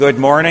Good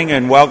morning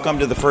and welcome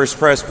to the First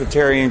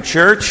Presbyterian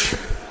Church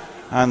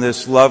on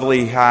this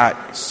lovely,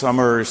 hot,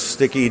 summer,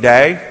 sticky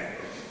day.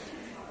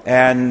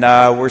 And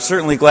we're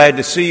certainly glad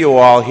to see you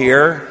all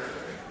here.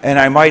 And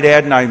I might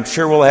add, and I'm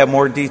sure we'll have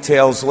more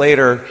details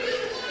later,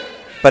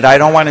 but I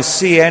don't want to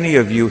see any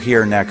of you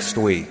here next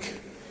week.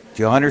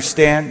 Do you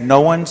understand? No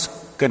one's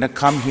going to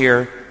come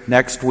here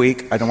next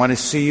week. I don't want to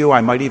see you.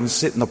 I might even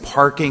sit in the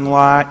parking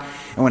lot.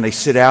 And when I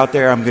sit out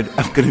there, I'm going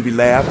to be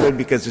laughing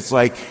because it's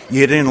like,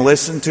 you didn't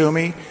listen to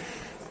me.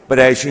 But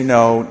as you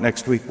know,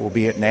 next week we'll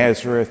be at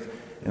Nazareth,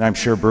 and I'm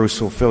sure Bruce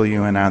will fill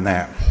you in on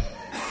that.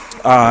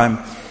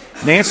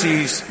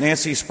 Nancy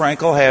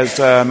Sprinkle has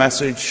a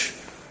message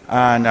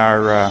on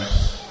our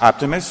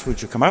optimist. Would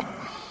you come up?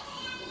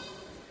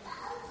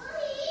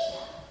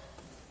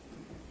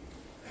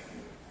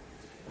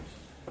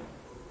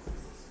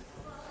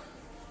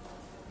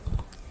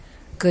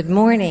 Good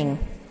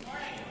morning.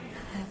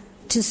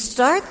 To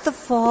start the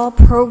fall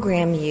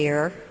program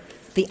year,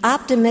 the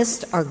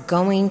optimists are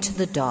going to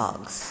the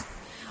dogs.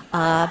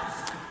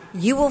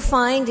 You will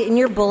find in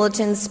your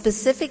bulletin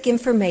specific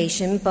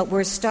information, but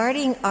we're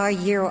starting our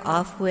year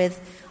off with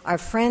our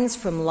friends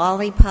from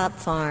Lollipop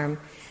Farm,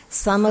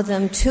 some of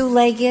them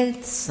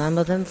two-legged, some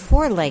of them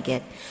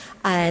four-legged.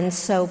 And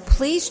so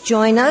please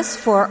join us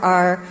for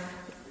our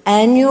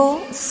annual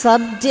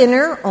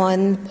sub-dinner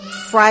on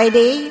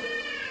Friday,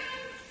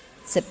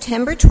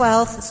 September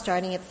 12th,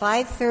 starting at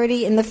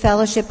 5:30 in the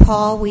Fellowship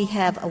Hall. We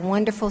have a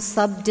wonderful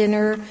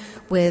sub-dinner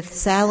with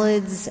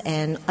salads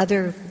and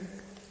other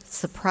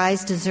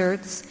surprise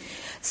desserts.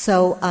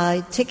 So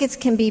tickets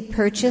can be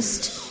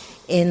purchased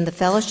in the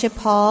Fellowship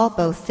Hall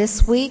both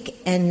this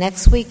week and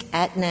next week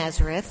at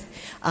Nazareth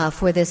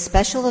for this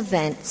special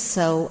event.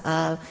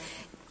 So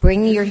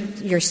bring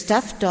your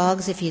stuffed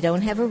dogs if you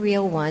don't have a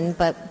real one,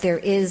 but there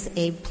is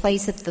a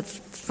place at the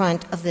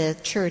front of the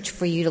church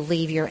for you to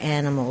leave your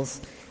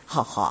animals.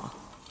 Ha ha.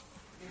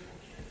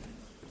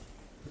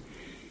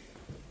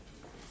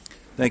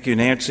 Thank you,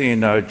 Nancy.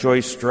 And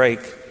Joyce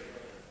Drake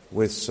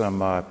with some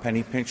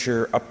penny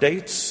pincher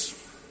updates.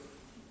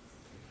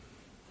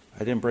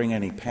 I didn't bring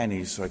any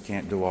pennies, so I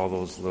can't do all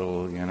those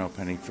little,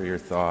 penny for your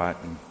thought.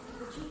 But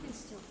you can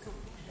still come.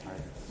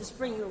 Just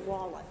bring your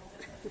wallet.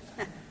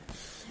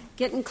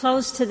 Getting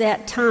close to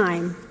that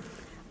time.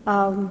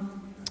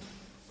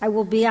 I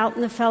will be out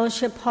in the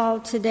Fellowship Hall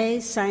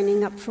today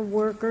signing up for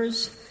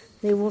workers.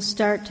 They will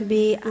start to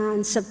be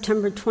on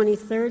September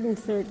 23rd and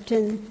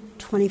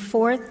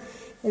 24th.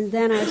 And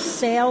then our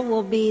sale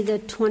will be the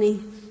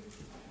 25th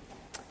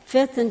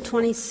and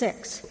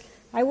 26th.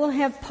 I will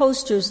have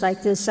posters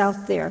like this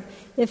out there.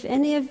 If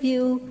any of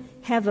you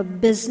have a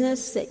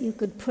business that you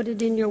could put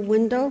it in your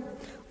window,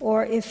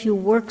 or if you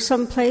work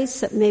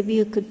someplace that maybe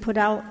you could put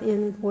out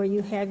in where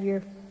you have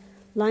your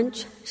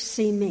lunch,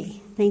 see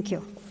me. Thank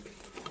you.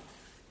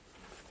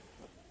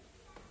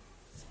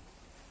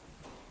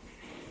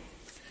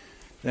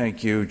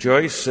 Thank you,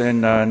 Joyce.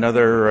 And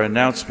another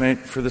announcement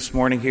for this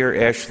morning here,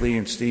 Ashley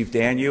and Steve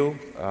Daniel,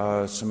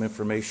 some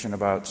information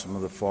about some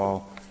of the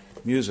fall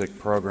music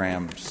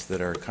programs that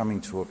are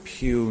coming to a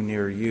pew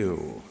near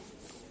you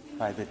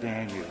by the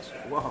Daniels.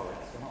 Whoa.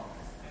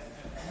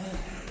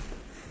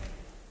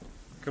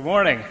 Good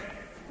morning.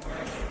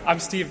 I'm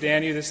Steve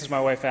Daniel. This is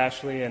my wife,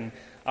 Ashley. And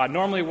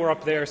normally we're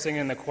up there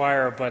singing in the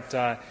choir, but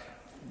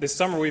this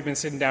summer we've been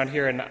sitting down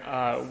here,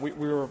 and we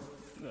were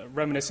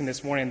reminiscing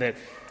this morning that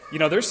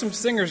there's some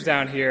singers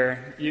down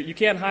here. You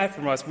can't hide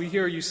from us. We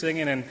hear you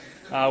singing, and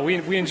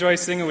we enjoy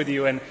singing with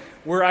you. And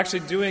we're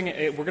actually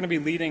we're going to be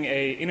leading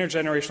a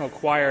intergenerational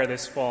choir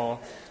this fall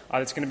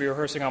that's going to be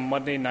rehearsing on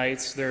Monday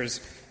nights.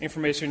 There's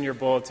information in your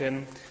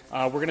bulletin.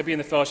 We're going to be in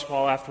the Fellowship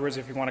Hall afterwards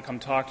if you want to come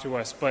talk to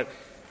us. But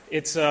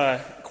it's a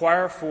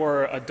choir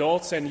for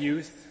adults and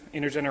youth,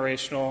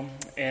 intergenerational,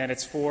 and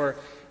it's for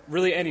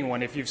really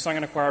anyone. If you've sung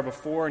in a choir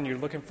before and you're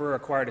looking for a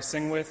choir to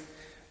sing with,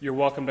 you're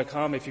welcome to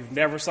come. If you've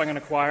never sung in a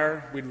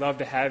choir, we'd love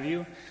to have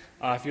you.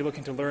 If you're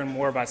looking to learn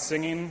more about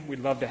singing, we'd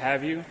love to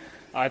have you.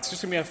 It's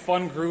just going to be a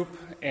fun group,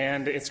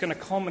 and it's going to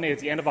culminate at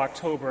the end of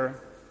October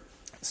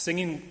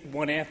singing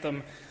one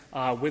anthem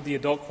with the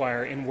adult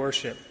choir in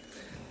worship.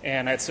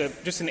 And it's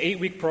just an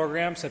 8-week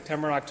program,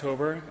 September and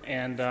October,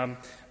 and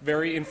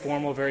very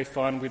informal, very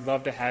fun. We'd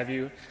love to have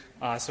you.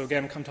 So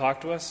again, come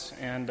talk to us,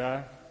 and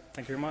thank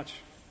you very much.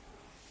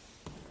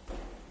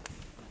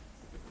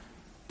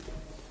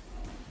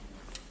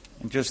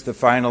 And just the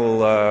final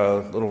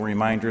little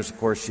reminders, of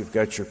course, you've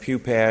got your pew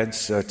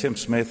pads. Tim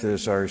Smith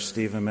is our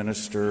Stephen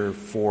minister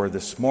for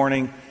this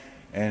morning.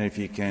 And if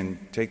you can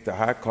take the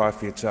hot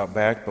coffee, it's out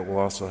back, but we'll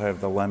also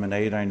have the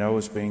lemonade I know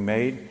is being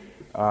made.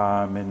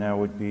 And that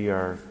would be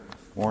our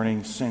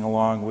morning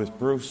sing-along with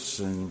Bruce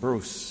and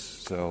Bruce.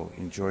 So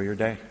enjoy your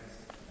day.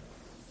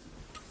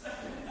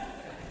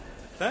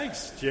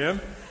 Thanks,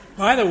 Jim.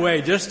 By the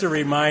way, just a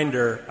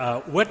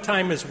reminder, what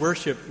time is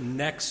worship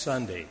next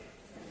Sunday?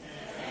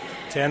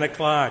 10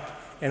 o'clock.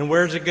 And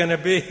where's it going to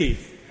be?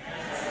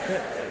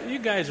 You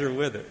guys are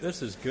with it.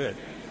 This is good.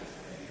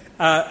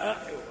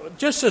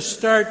 Just to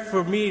start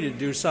for me to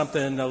do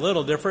something a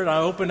little different,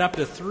 I'll open up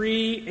to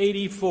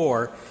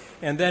 384,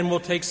 and then we'll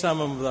take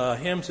some of the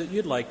hymns that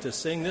you'd like to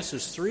sing. This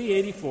is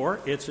 384.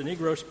 It's a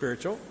Negro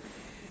spiritual.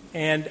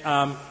 And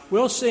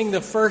we'll sing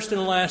the first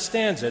and last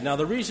stanza. Now,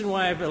 the reason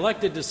why I've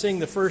elected to sing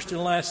the first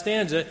and last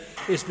stanza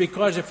is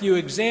because if you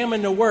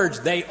examine the words,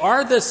 they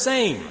are the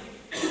same,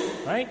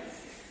 right?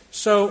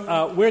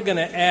 So we're going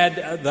to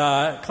add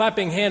the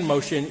clapping hand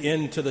motion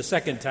into the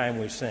second time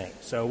we sing.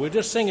 So we'll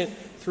just sing it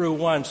through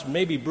once.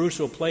 Maybe Bruce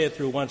will play it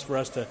through once for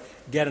us to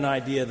get an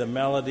idea of the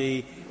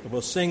melody.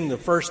 We'll sing the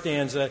first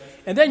stanza,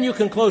 and then you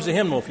can close the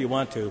hymnal if you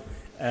want to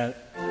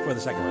for the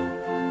second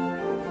one.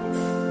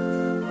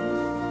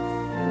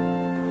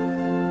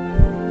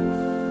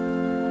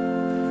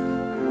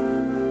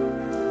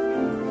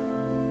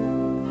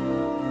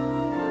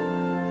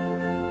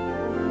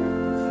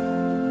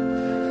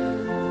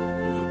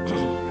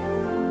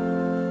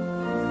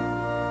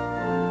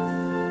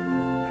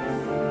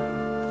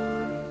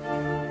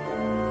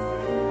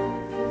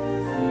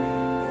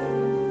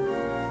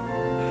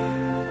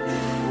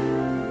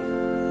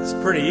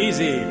 Pretty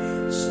easy.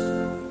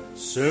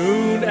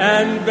 Soon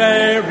and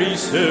very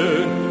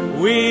soon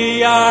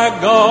we are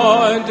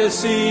going to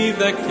see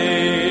the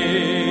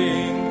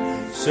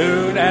King.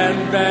 Soon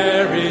and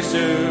very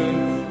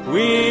soon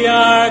we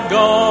are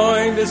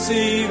going to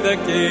see the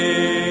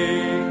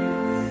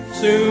King.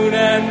 Soon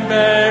and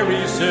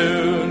very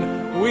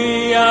soon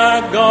we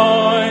are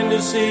going to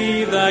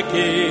see the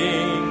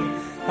King.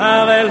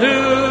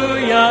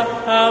 Hallelujah,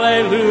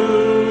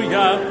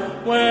 hallelujah.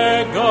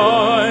 We're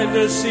going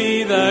to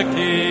see the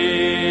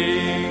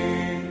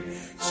King.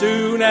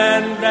 Soon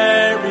and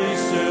very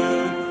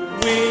soon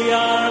we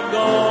are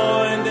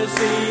going to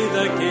see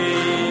the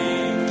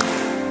King.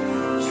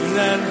 Soon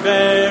and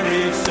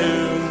very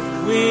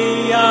soon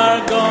we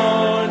are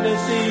going to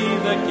see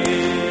the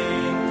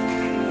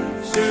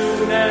King.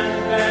 Soon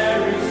and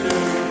very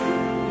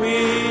soon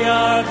we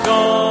are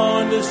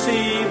going to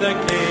see the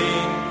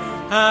King.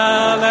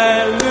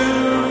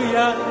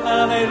 Hallelujah,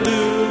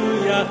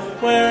 hallelujah.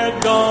 We're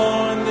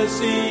going to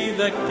see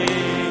the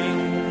King.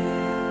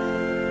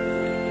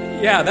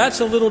 Yeah,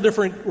 that's a little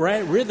different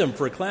rhythm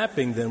for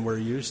clapping than we're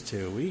used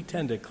to. We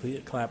tend to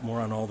clap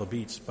more on all the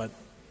beats, but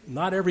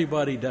not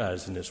everybody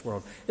does in this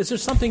world. Is there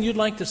something you'd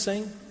like to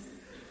sing?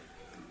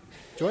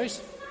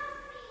 Joyce?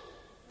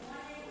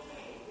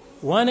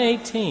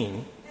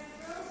 118.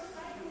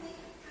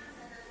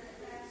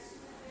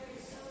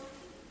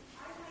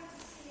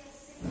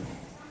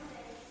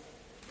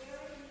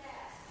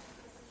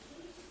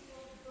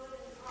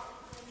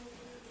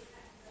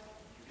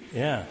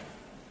 Yeah.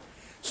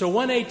 So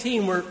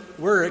 118,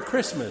 we're at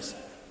Christmas.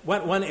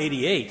 What,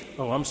 188?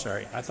 Oh, I'm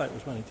sorry. I thought it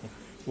was 118.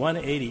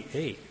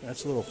 188.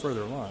 That's a little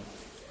further along.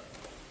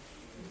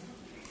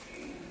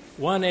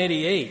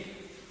 188.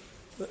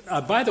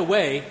 By the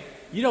way,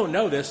 you don't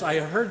know this. I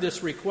heard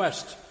this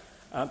request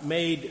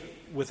made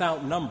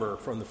without number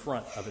from the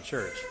front of the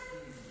church.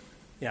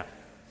 Yeah.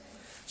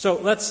 So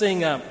let's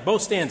sing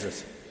both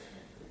stanzas.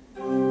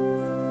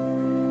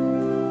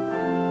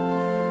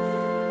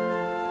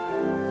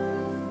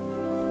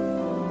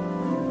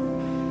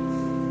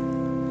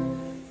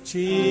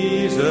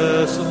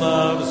 Jesus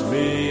loves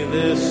me,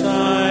 this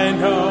I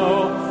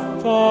know,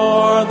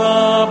 for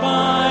the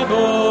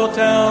Bible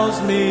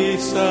tells me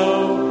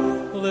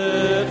so.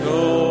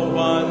 Little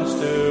ones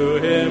to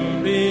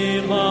him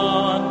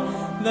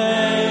belong,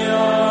 they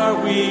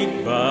are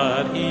weak,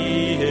 but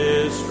he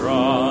is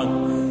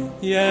strong.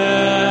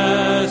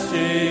 Yes,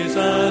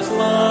 Jesus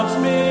loves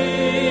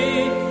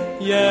me,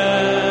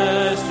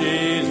 yes,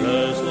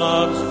 Jesus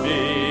loves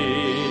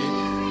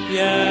me,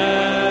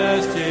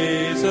 yes,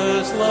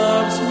 Jesus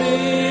loves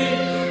me,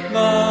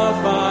 the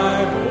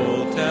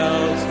Bible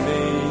tells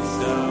me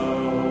so.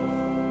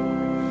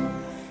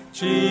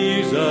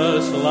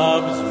 Jesus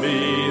loves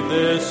me,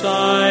 this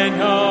I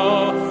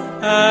know,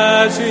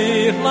 as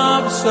he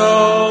loved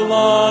so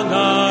long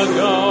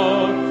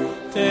ago,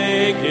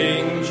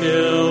 taking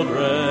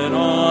children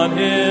on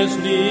his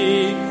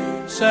knee,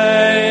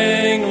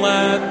 saying,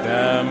 let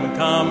them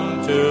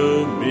come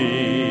to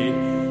me.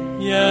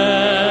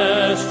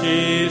 Yes,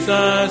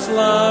 Jesus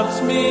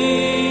loves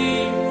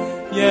me.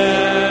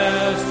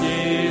 Yes,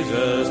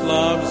 Jesus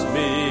loves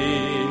me.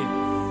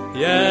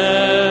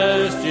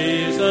 Yes,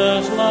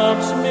 Jesus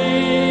loves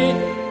me.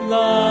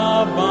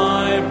 The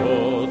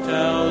Bible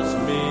tells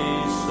me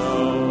so.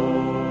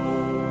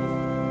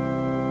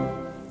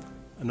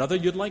 Another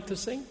you'd like to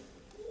sing?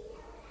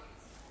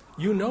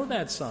 You know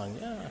that song,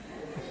 yeah.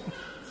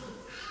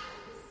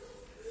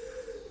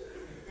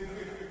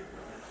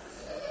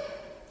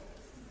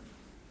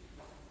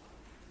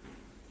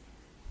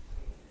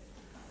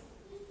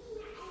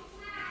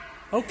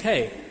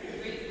 Okay.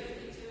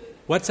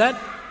 What's that?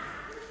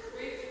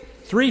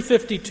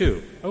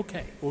 352.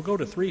 Okay, we'll go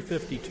to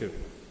 352.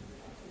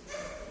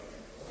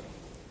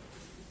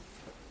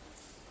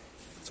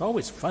 It's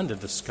always fun to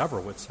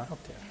discover what's out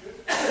there.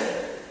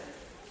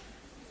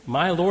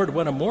 My Lord,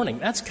 what a morning.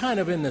 That's kind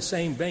of in the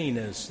same vein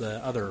as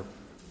the other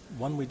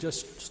one we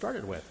just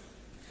started with.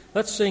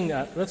 Let's sing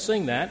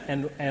that,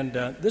 and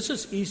this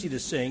is easy to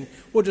sing.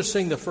 We'll just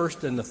sing the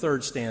first and the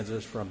third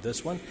stanzas from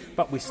this one,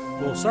 but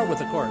we'll start with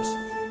the chorus.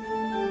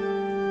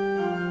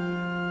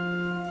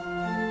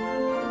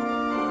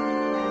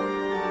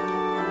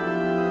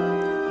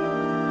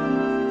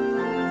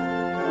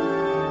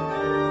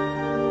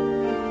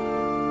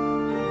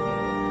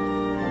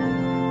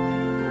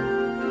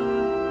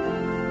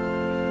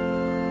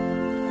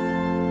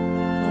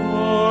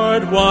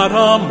 Lord, what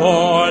a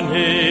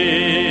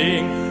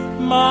morning!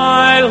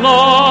 My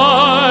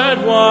Lord,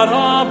 what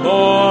a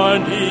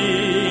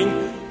morning!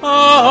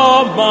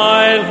 Oh,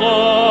 my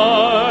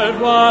Lord,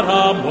 what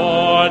a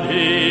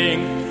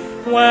morning!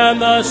 When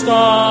the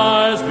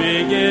stars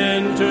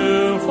begin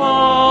to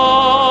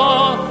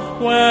fall,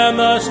 when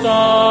the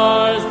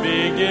stars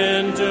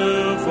begin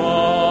to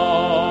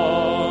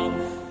fall,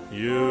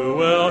 you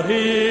will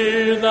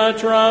hear the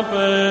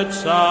trumpet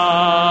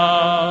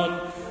sound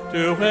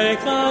to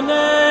wake the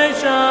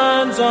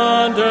nations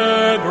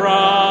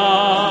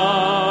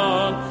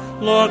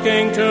underground,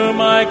 looking to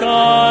my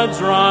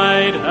God's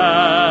right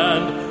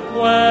hand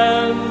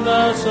when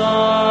the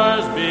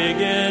stars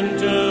begin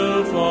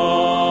to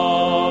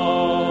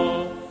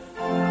fall.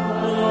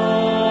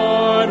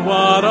 Lord,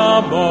 what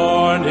a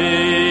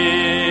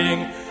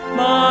morning!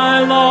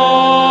 My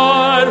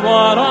Lord,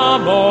 what a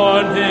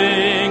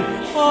morning!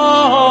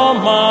 Oh,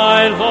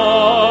 my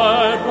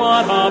Lord,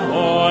 what a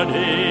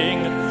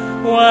morning!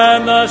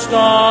 When the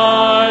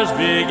stars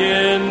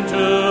begin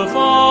to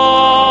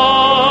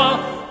fall,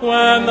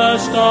 when the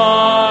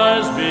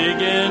stars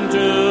begin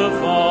to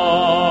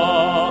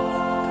fall,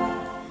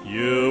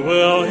 you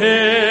will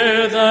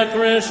hear the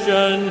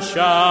Christians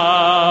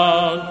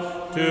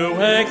shout to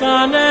wake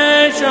the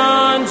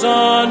nations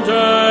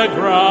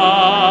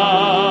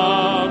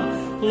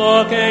underground,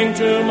 looking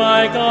to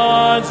my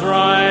God's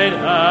right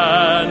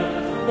hand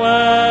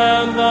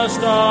when the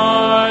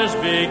stars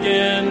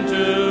begin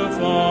to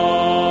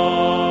fall.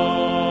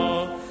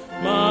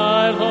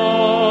 My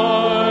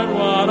Lord,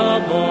 what a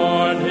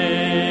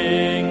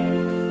morning!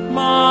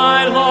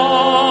 My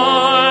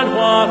Lord,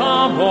 what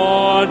a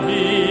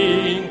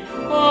morning!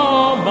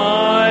 Oh,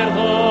 my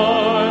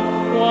Lord,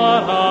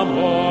 what a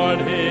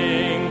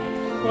morning!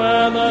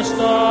 When the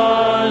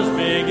stars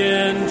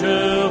begin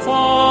to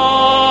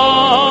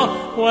fall,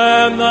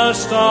 when the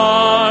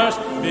stars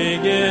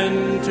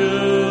begin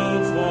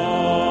to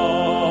fall.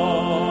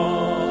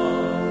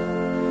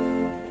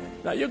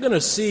 Now you're going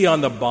to see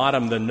on the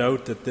bottom the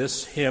note that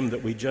this hymn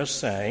that we just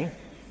sang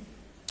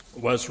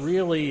was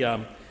really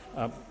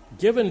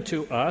given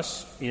to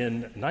us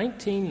in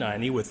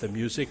 1990 with the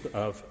music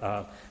of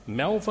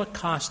Melva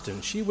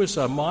Costin. She was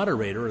a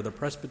moderator of the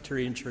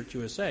Presbyterian Church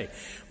USA.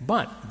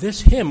 But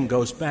this hymn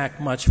goes back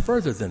much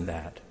further than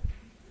that.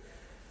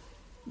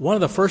 One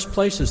of the first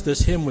places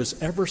this hymn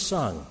was ever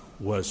sung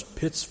was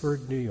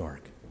Pittsford, New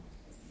York.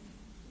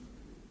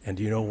 And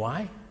do you know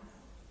why?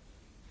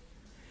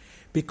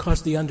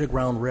 Because the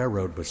Underground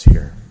Railroad was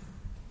here.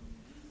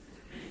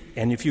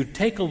 And if you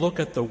take a look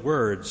at the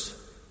words,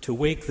 "To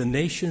wake the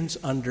nations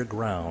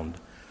underground,"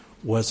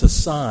 was a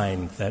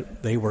sign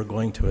that they were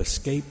going to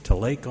escape to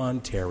Lake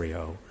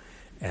Ontario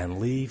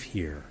and leave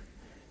here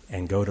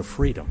and go to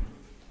freedom.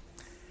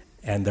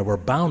 And there were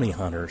bounty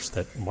hunters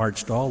that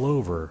marched all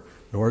over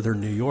northern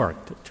New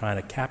York trying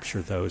to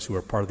capture those who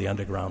were part of the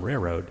Underground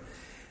Railroad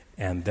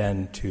and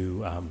then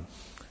to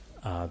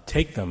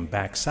take them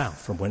back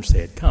south from whence they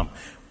had come.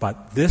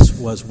 But this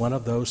was one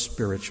of those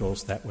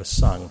spirituals that was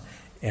sung,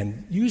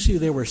 and usually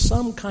there was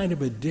some kind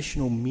of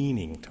additional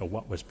meaning to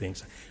what was being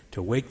sung.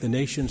 To wake the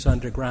nations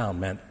underground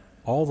meant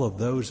all of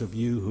those of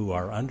you who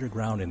are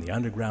underground in the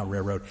Underground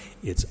Railroad,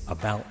 it's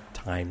about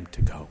time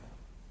to go.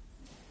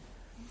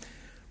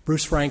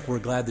 Bruce Frank, we're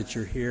glad that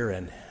you're here,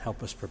 and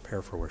help us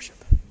prepare for worship.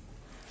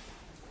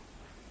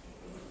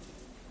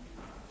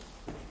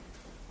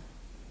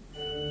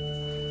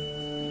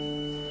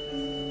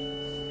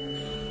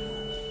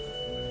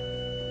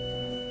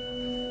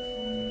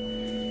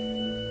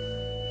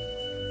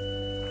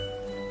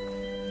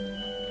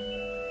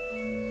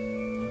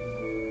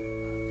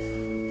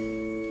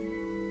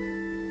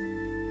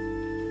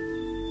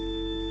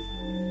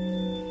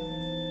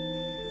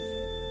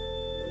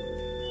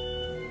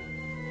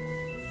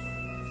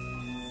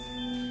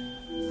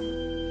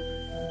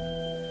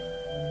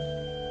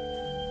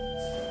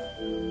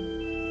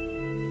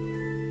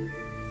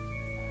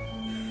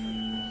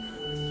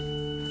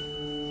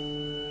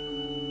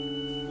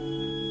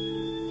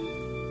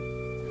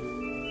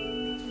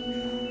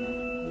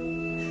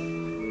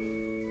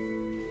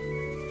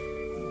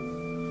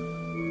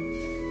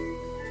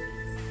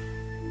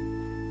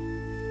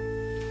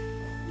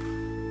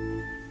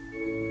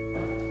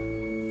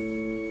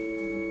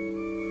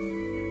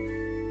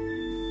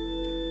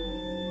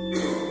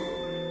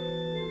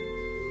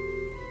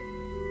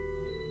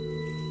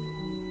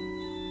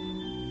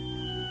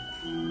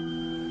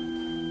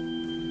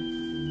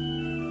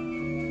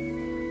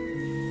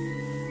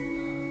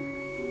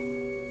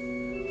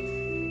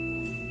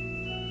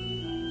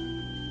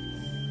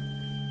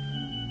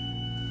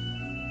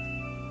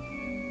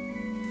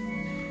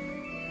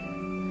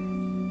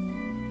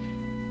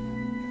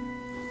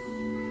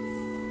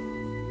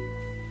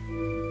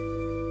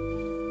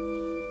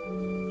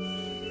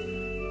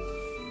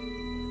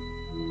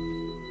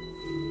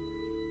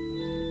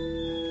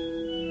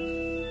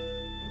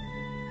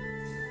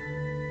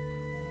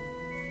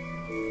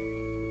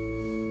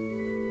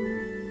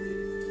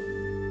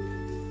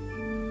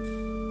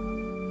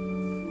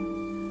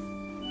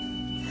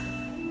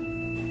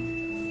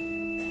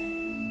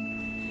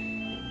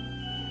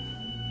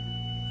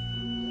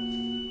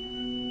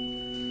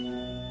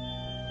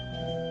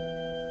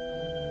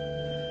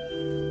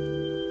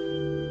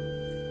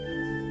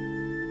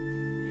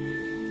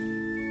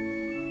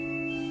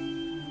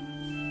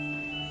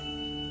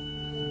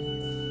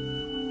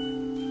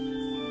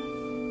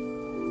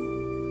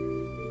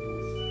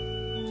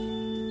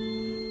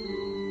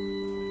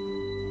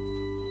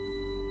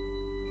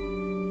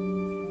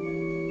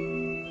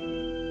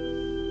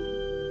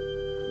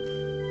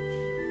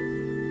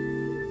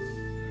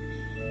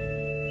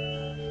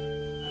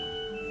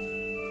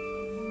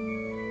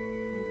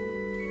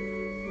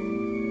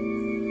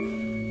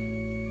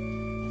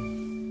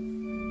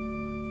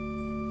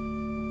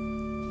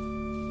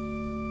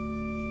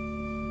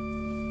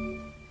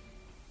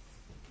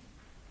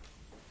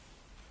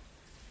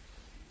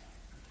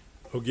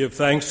 Oh, give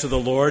thanks to the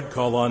Lord,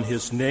 call on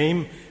his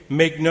name,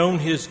 make known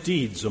his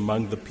deeds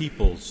among the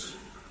peoples.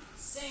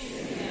 Sing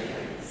to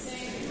him,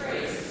 sing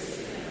praises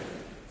to him,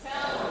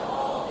 tell of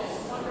all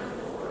his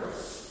wonderful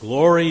works.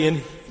 Glory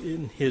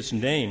in his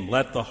name,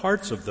 let the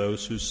hearts of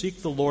those who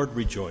seek the Lord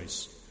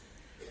rejoice.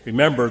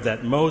 Remember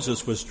that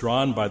Moses was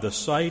drawn by the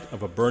sight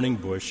of a burning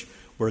bush,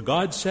 where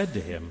God said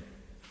to him,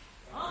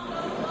 Come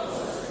no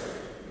closer,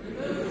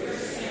 remove your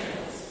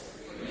sandals,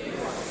 for you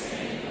are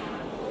standing on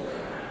holy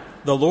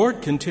ground. The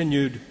Lord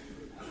continued,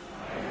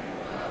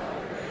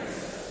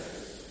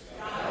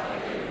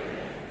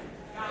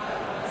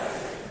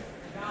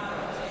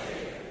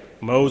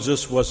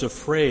 Moses was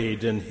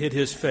afraid and hid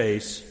his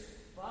face.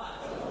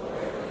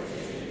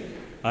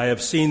 I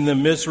have seen the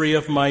misery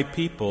of my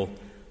people.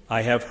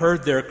 I have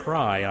heard their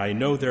cry. I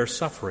know their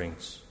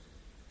sufferings.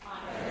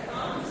 I have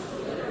come to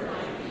deliver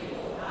my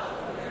people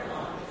out of their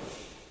bondage.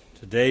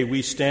 Today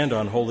we stand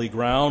on holy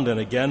ground and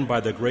again by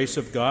the grace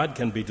of God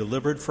can be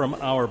delivered from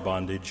our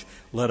bondage.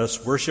 Let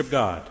us worship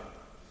God.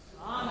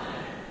 Amen.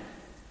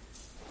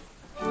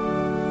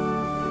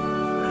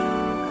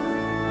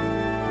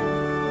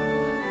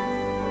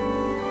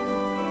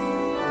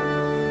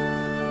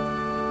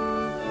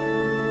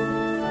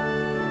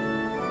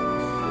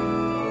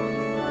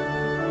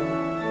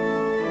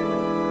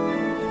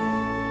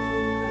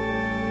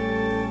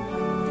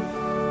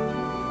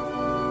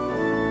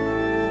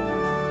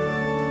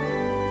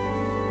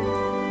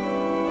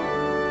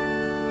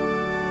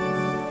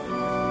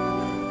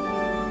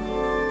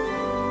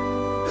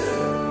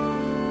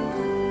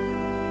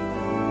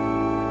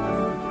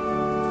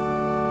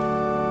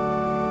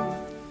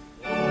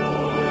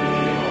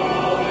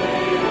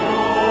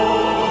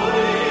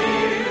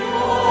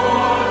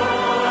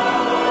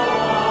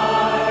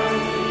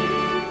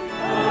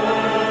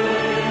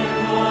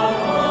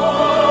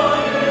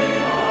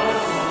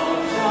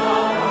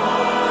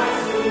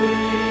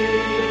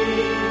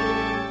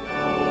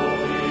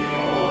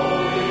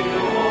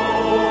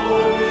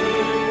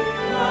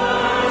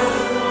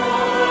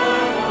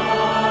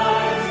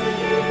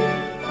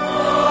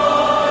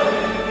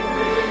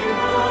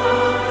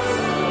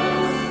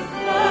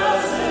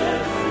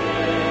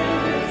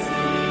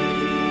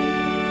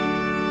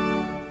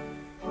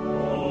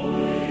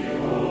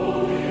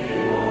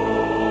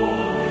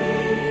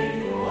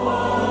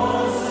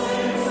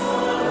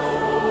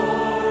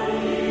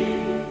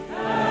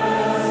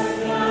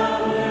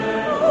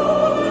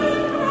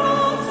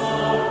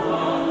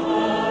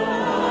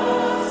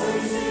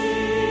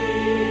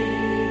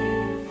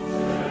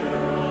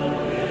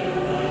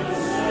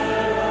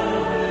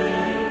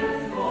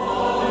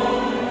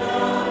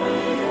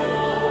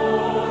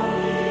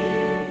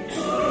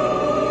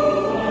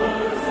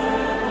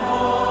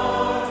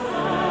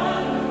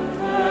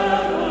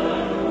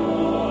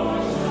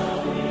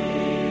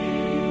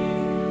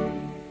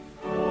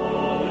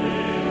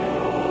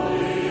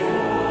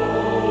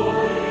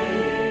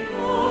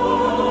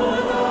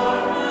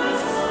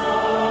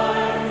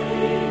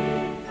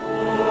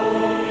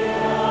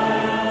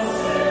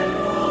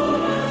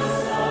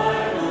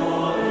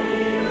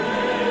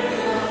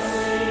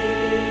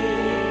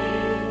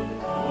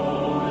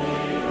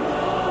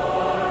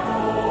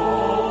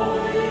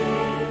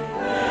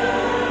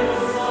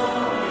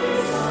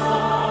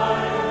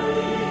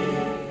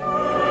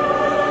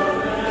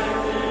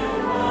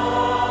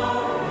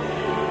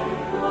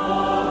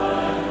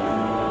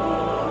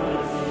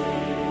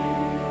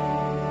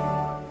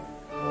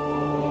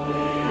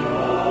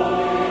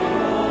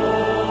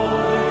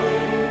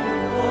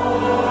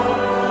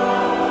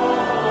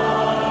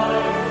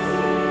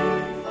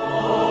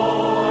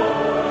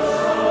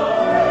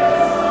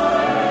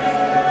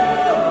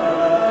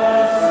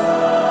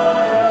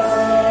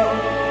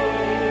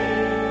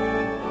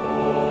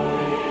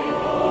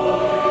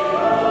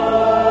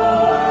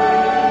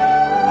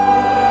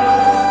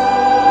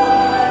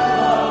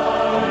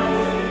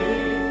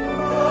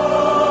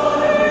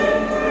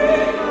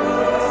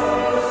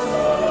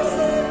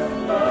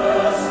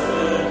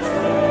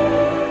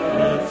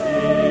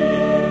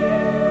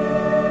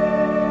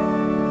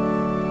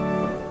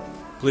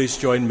 Please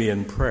join me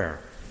in prayer.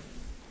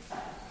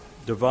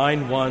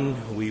 Divine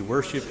One, we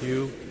worship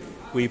you.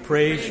 We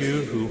praise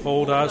you who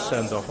hold us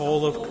and the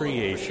whole of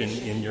creation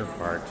in your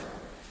heart.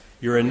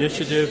 Your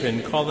initiative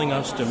in calling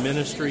us to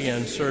ministry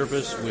and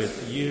service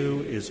with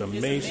you is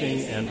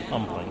amazing and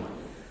humbling.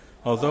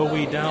 Although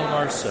we doubt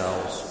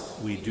ourselves,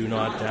 we do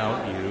not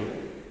doubt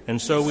you,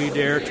 and so we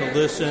dare to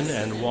listen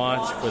and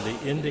watch for the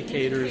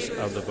indicators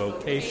of the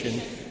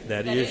vocation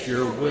that is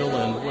your will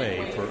and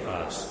way for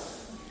us.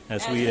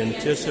 As we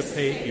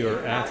anticipate your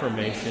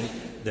affirmation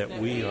that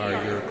we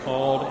are your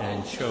called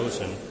and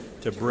chosen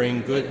to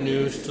bring good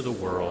news to the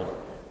world,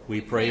 we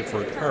pray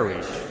for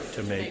courage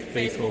to make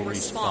faithful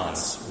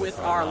response with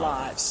our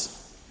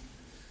lives.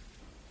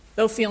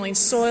 Though feeling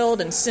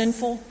soiled and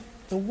sinful,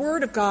 the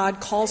Word of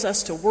God calls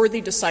us to worthy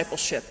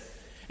discipleship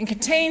and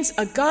contains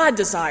a God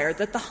desire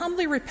that the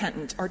humbly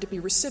repentant are to be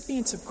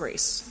recipients of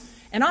grace,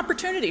 an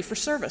opportunity for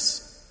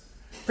service.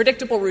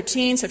 Predictable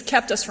routines have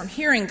kept us from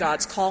hearing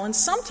God's call, and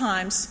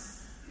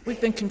sometimes We've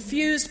been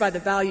confused by the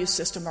value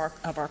system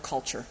of our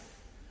culture.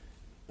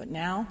 But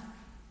now,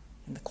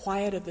 in the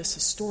quiet of this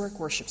historic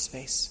worship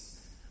space,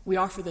 we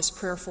offer this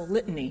prayerful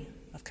litany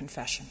of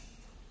confession.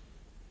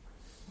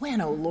 When,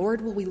 O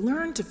Lord, will we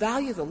learn to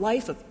value the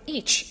life of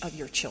each of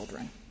your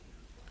children?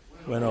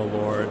 When, O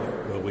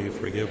Lord, will we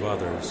forgive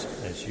others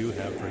as you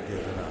have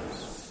forgiven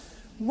us?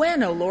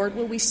 When, O Lord,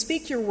 will we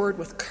speak your word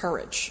with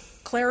courage,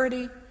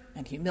 clarity,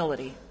 and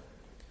humility?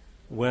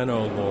 When,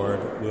 O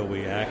Lord, will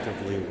we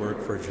actively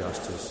work for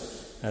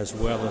justice as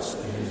well as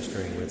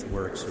ministering with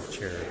works of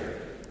charity?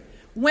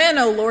 When,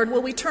 O Lord,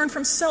 will we turn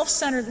from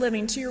self-centered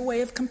living to your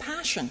way of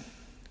compassion?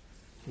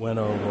 When,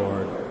 O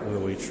Lord, will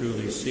we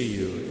truly see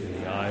you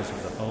in the eyes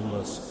of the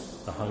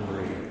homeless, the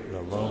hungry,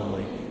 the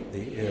lonely,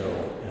 the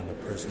ill, and the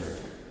prisoner?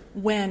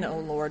 When, O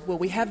Lord, will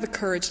we have the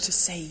courage to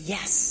say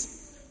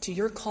yes to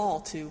your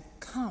call to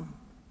come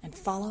and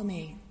follow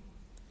me?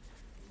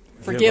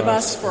 Forgive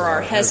us for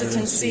our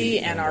hesitancy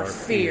and our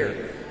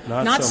fear,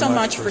 not so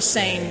much for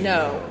saying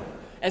no,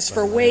 as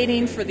for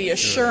waiting for the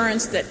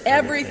assurance that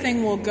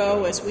everything will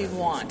go as we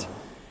want,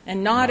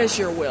 and not as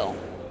your will.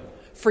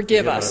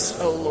 Forgive us,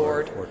 O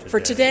Lord, for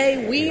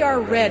today we are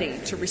ready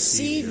to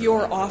receive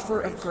your offer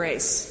of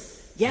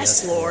grace.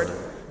 Yes, Lord,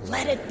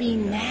 let it be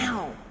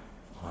now.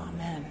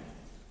 Amen.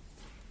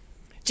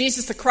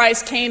 Jesus the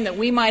Christ came that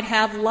we might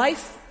have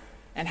life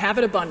and have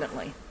it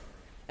abundantly.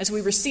 As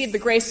we receive the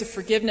grace of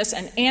forgiveness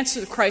and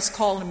answer Christ's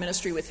call to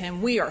ministry with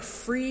him, we are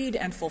freed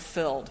and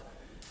fulfilled.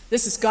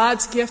 This is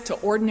God's gift to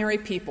ordinary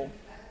people,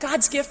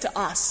 God's gift to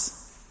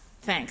us.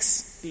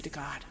 Thanks be to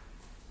God.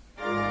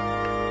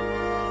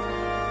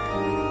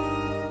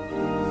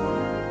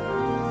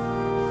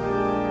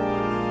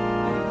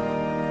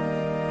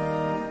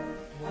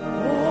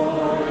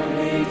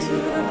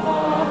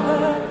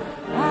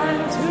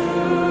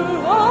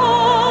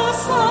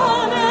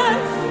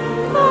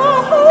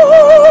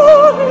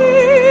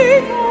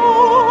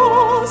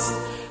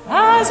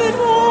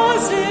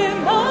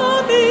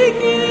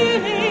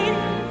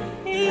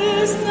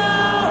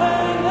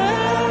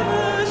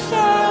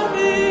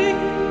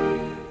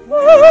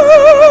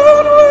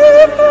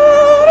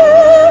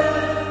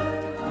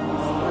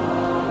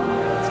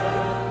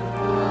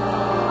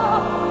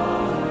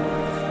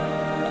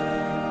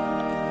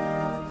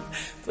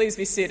 Please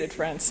be seated,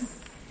 friends.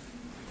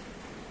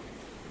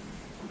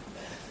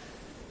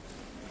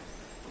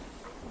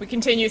 We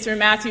continue through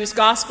Matthew's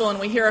Gospel, and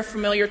we hear a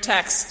familiar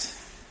text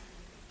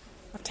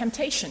of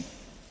temptation.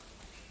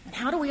 And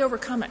how do we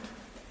overcome it?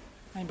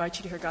 I invite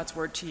you to hear God's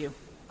word to you.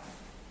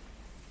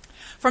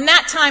 From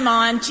that time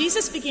on,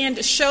 Jesus began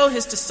to show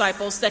his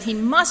disciples that he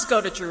must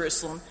go to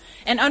Jerusalem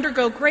and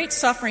undergo great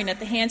suffering at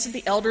the hands of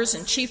the elders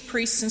and chief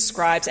priests and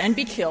scribes, and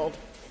be killed,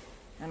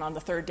 and on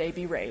the third day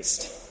be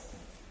raised.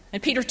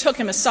 And Peter took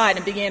him aside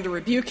and began to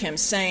rebuke him,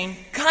 saying,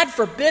 God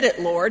forbid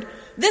it, Lord.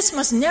 This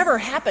must never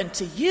happen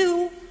to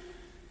you.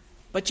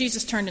 But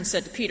Jesus turned and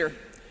said to Peter,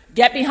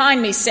 Get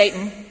behind me,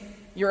 Satan.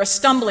 You're a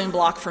stumbling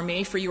block for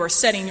me, for you are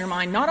setting your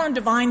mind not on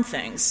divine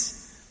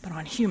things, but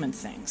on human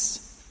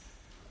things.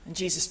 And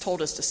Jesus told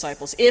his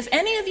disciples, If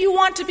any of you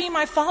want to be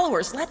my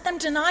followers, let them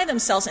deny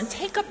themselves and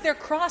take up their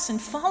cross and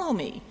follow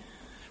me.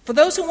 For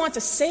those who want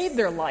to save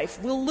their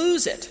life will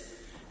lose it,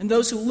 and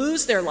those who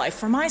lose their life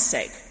for my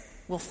sake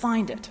will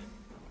find it.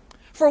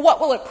 For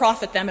what will it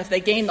profit them if they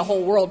gain the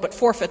whole world but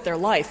forfeit their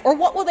life? Or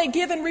what will they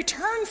give in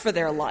return for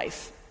their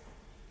life?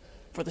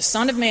 For the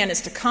Son of Man is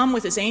to come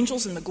with his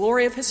angels in the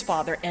glory of his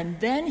Father, and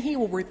then he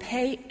will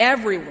repay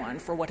everyone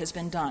for what has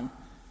been done.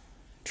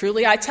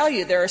 Truly, I tell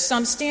you, there are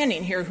some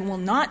standing here who will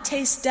not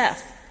taste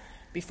death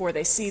before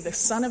they see the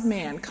Son of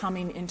Man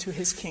coming into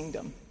his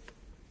kingdom.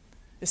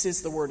 This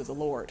is the word of the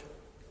Lord.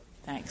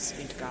 Thanks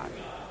be to God.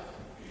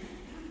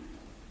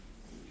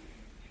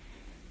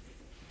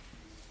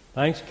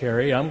 Thanks,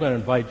 Carrie. I'm going to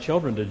invite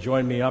children to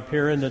join me up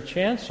here in the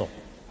chancel.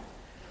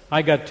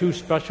 I got two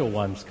special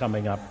ones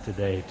coming up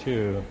today,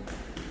 too.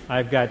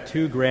 I've got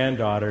two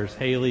granddaughters,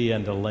 Haley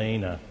and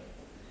Elena,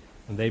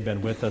 and they've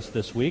been with us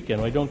this week,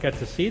 and we don't get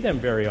to see them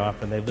very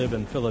often. They live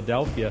in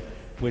Philadelphia,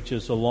 which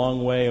is a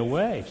long way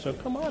away. So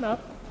come on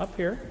up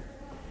here.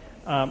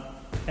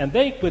 And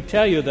they would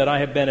tell you that I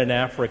have been in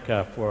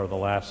Africa for the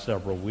last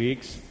several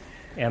weeks,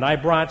 and I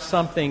brought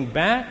something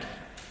back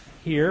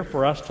here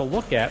for us to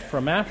look at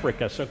from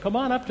Africa. So come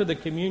on up to the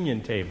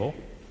communion table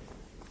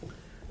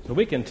so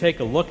we can take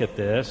a look at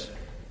this.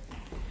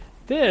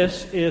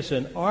 This is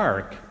an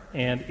ark,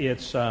 and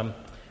it's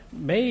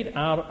made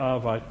out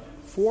of a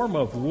form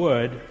of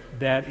wood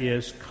that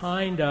is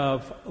kind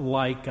of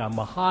like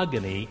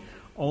mahogany,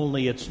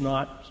 only it's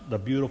not the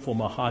beautiful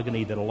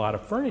mahogany that a lot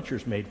of furniture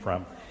is made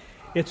from.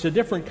 It's a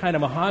different kind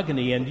of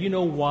mahogany, and do you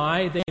know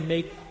why they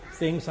make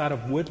things out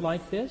of wood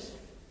like this?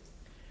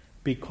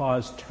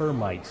 Because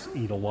termites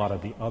eat a lot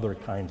of the other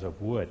kinds of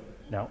wood.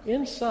 Now,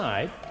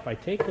 inside, if I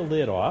take the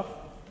lid off,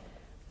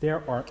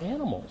 there are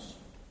animals.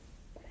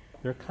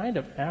 They're kind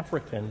of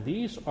African.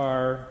 These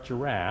are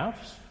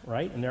giraffes,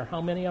 right? And there are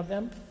how many of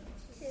them?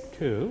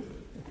 Two.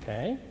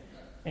 Okay.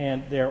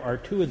 And there are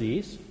two of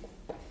these.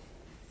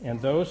 And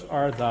those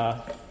are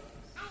the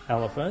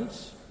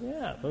Elephants.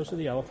 Yeah, those are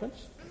the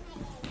elephants.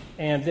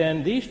 And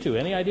then these two.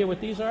 Any idea what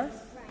these are?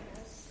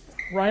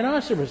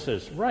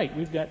 Rhinoceroses. Right.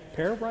 We've got a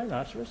pair of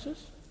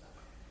rhinoceroses.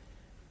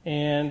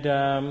 And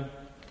a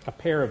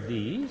pair of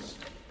these.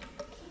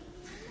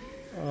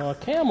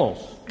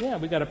 Camels. Yeah,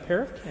 we got a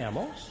pair of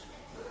camels.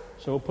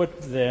 So we'll put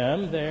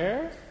them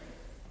there.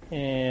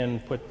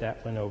 And put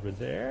that one over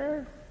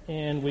there.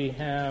 And we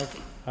have,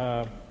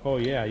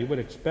 you would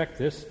expect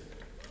this.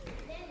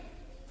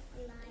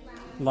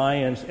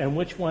 Lions. And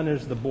which one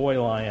is the boy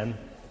lion?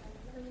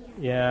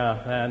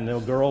 Yeah, and the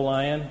girl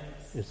lion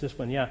is this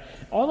one. Yeah.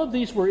 All of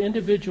these were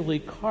individually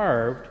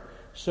carved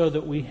so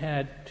that we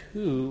had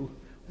two,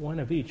 one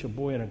of each, a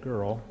boy and a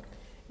girl.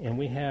 And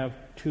we have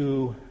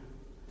two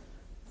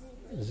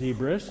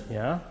zebras.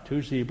 Yeah,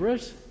 two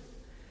zebras.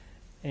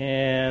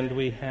 And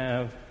we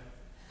have,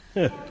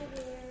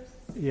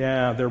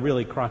 yeah, they're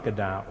really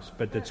crocodiles,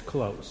 but that's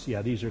close.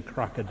 Yeah, these are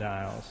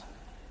crocodiles.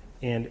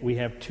 And we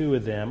have two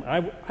of them.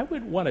 I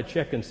would want to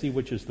check and see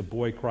which is the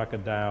boy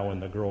crocodile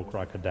and the girl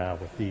crocodile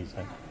with these.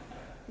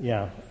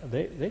 Yeah,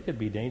 they could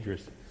be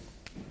dangerous.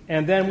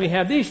 And then we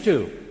have these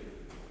two.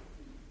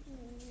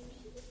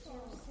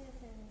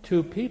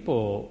 Two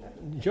people.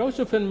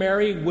 Joseph and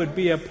Mary would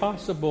be a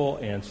possible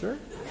answer.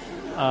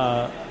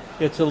 They're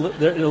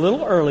a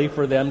little early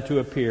for them to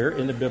appear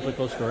in the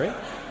biblical story.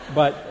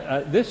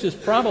 But this is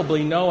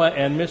probably Noah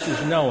and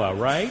Mrs. Noah,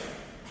 right?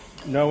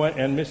 Noah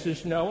and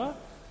Mrs. Noah.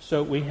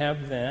 So we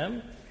have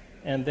them,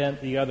 and then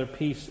the other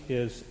piece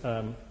is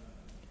the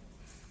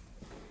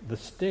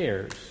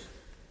stairs.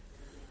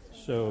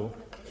 So,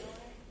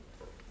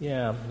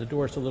 yeah, the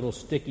door's a little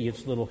sticky,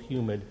 it's a little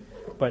humid,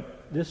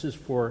 but this is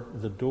for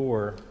the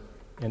door,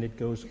 and it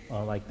goes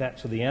like that,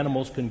 so the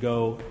animals can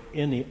go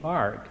in the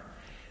ark.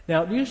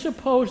 Now, do you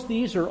suppose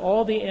these are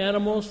all the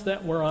animals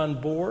that were on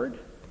board?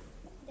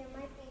 There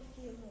might be a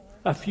few more.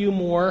 A few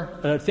more?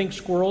 I think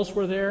squirrels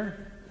were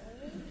there?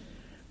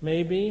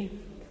 Maybe.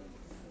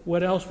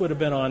 What else would have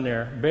been on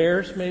there?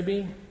 Bears,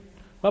 maybe?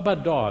 What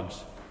about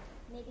dogs?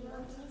 Maybe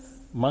monkeys.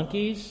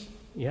 Monkeys?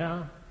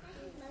 Yeah.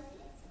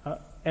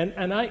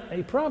 And I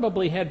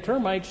probably had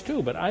termites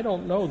too, but I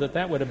don't know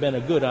that would have been a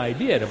good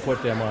idea to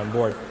put them on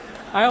board.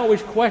 I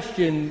always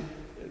question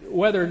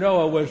whether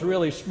Noah was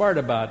really smart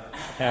about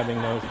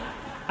having those.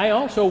 I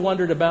also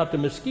wondered about the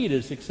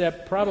mosquitoes,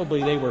 except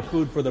probably they were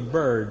food for the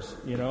birds,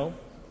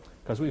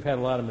 because we've had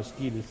a lot of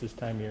mosquitoes this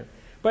time of year.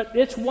 But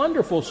it's a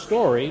wonderful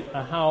story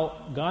how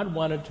God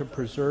wanted to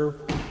preserve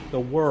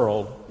the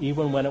world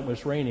even when it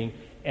was raining.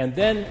 And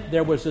then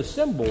there was a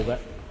symbol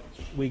that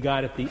we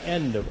got at the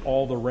end of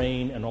all the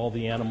rain and all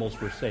the animals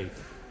were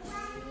safe.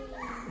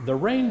 The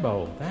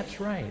rainbow, that's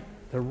right.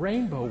 The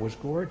rainbow was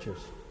gorgeous.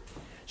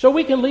 So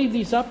we can leave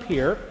these up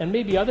here, and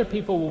maybe other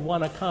people will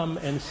want to come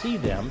and see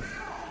them.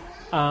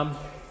 And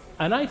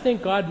I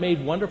think God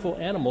made wonderful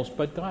animals,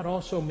 but God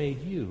also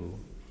made you.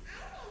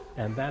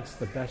 And that's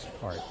the best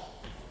part.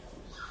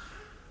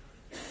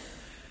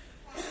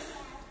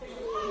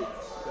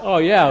 Oh,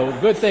 yeah,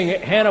 good thing.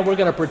 Hannah, we're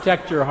going to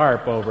protect your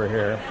harp over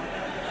here.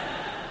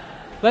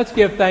 Let's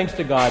give thanks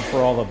to God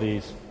for all of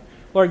these.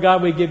 Lord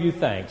God, we give you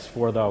thanks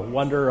for the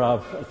wonder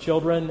of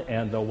children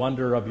and the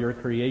wonder of your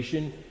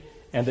creation,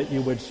 and that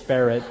you would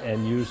spare it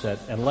and use it,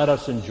 and let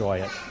us enjoy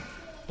it.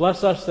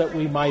 Bless us that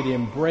we might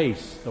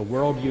embrace the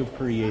world you've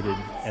created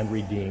and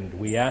redeemed.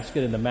 We ask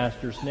it in the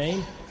Master's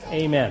name.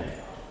 Amen.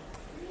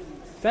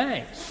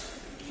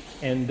 Thanks.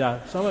 And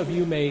some of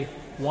you may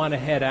want to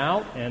head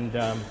out, and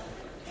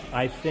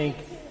I think,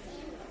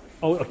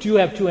 do you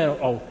have two animals?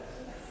 Oh,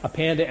 a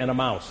panda and a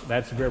mouse.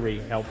 That's very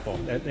helpful.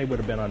 They would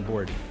have been on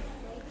board.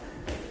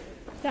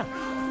 Yeah.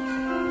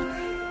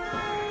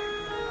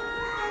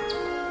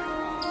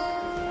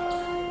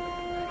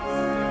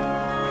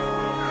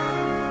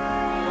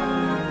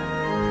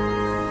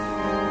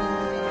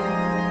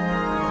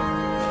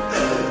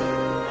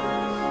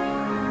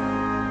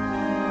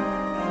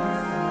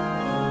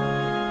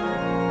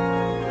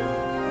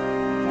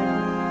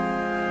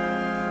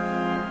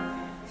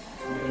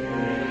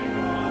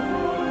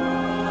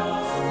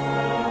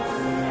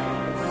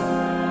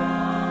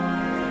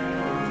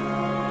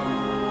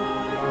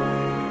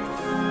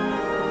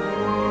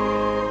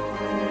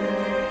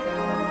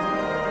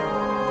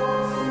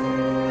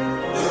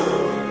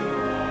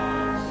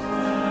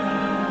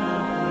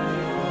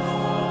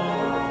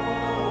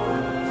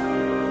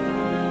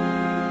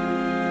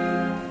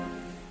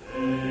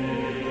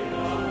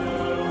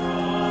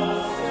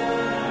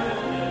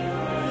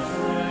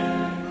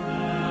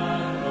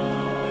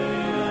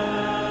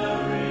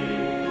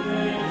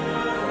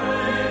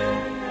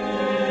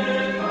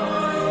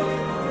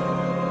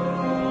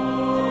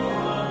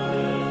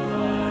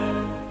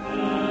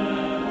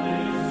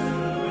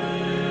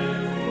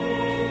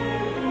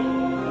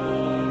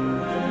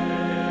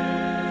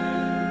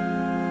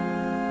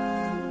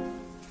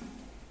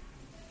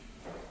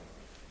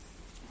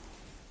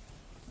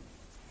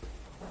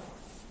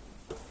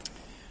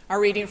 Our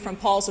reading from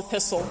Paul's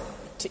epistle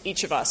to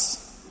each of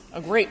us,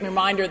 a great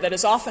reminder that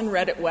is often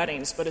read at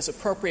weddings, but is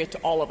appropriate to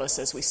all of us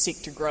as we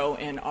seek to grow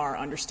in our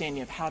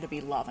understanding of how to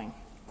be loving.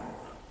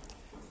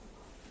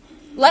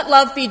 Let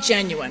love be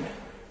genuine.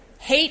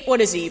 Hate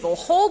what is evil.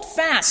 Hold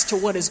fast to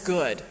what is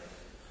good.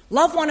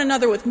 Love one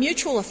another with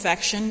mutual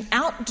affection.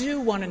 Outdo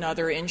one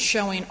another in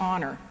showing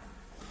honor.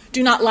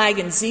 Do not lag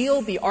in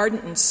zeal. Be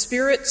ardent in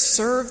spirit.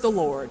 Serve the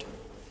Lord.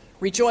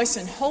 Rejoice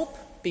in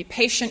hope. Be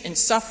patient in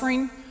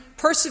suffering.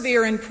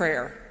 Persevere in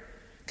prayer.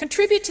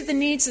 Contribute to the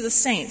needs of the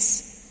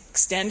saints.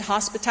 Extend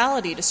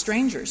hospitality to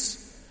strangers.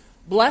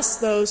 Bless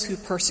those who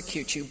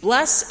persecute you.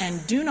 Bless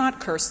and do not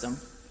curse them.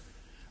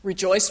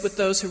 Rejoice with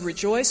those who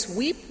rejoice.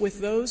 Weep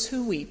with those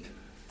who weep.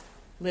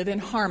 Live in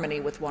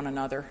harmony with one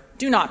another.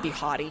 Do not be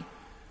haughty,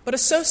 but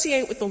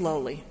associate with the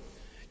lowly.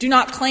 Do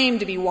not claim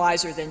to be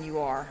wiser than you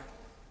are.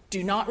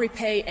 Do not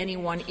repay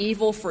anyone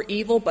evil for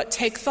evil, but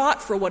take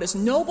thought for what is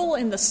noble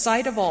in the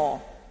sight of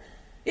all.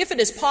 If it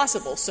is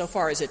possible, so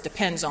far as it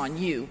depends on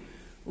you,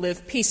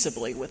 live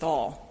peaceably with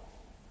all.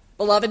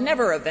 Beloved,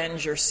 never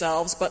avenge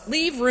yourselves, but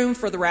leave room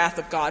for the wrath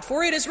of God.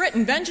 For it is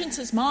written, "Vengeance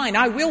is mine,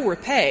 I will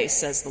repay,"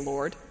 says the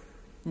Lord.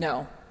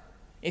 No,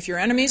 if your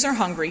enemies are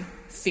hungry,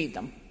 feed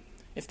them.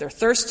 If they're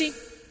thirsty,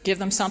 give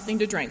them something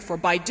to drink. For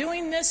by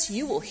doing this,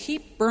 you will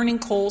heap burning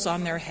coals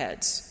on their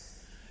heads.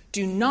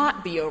 Do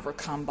not be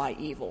overcome by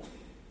evil,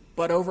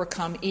 but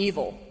overcome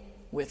evil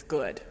with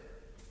good.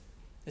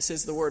 This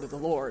is the word of the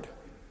Lord.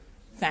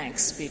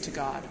 Thanks be to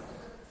God.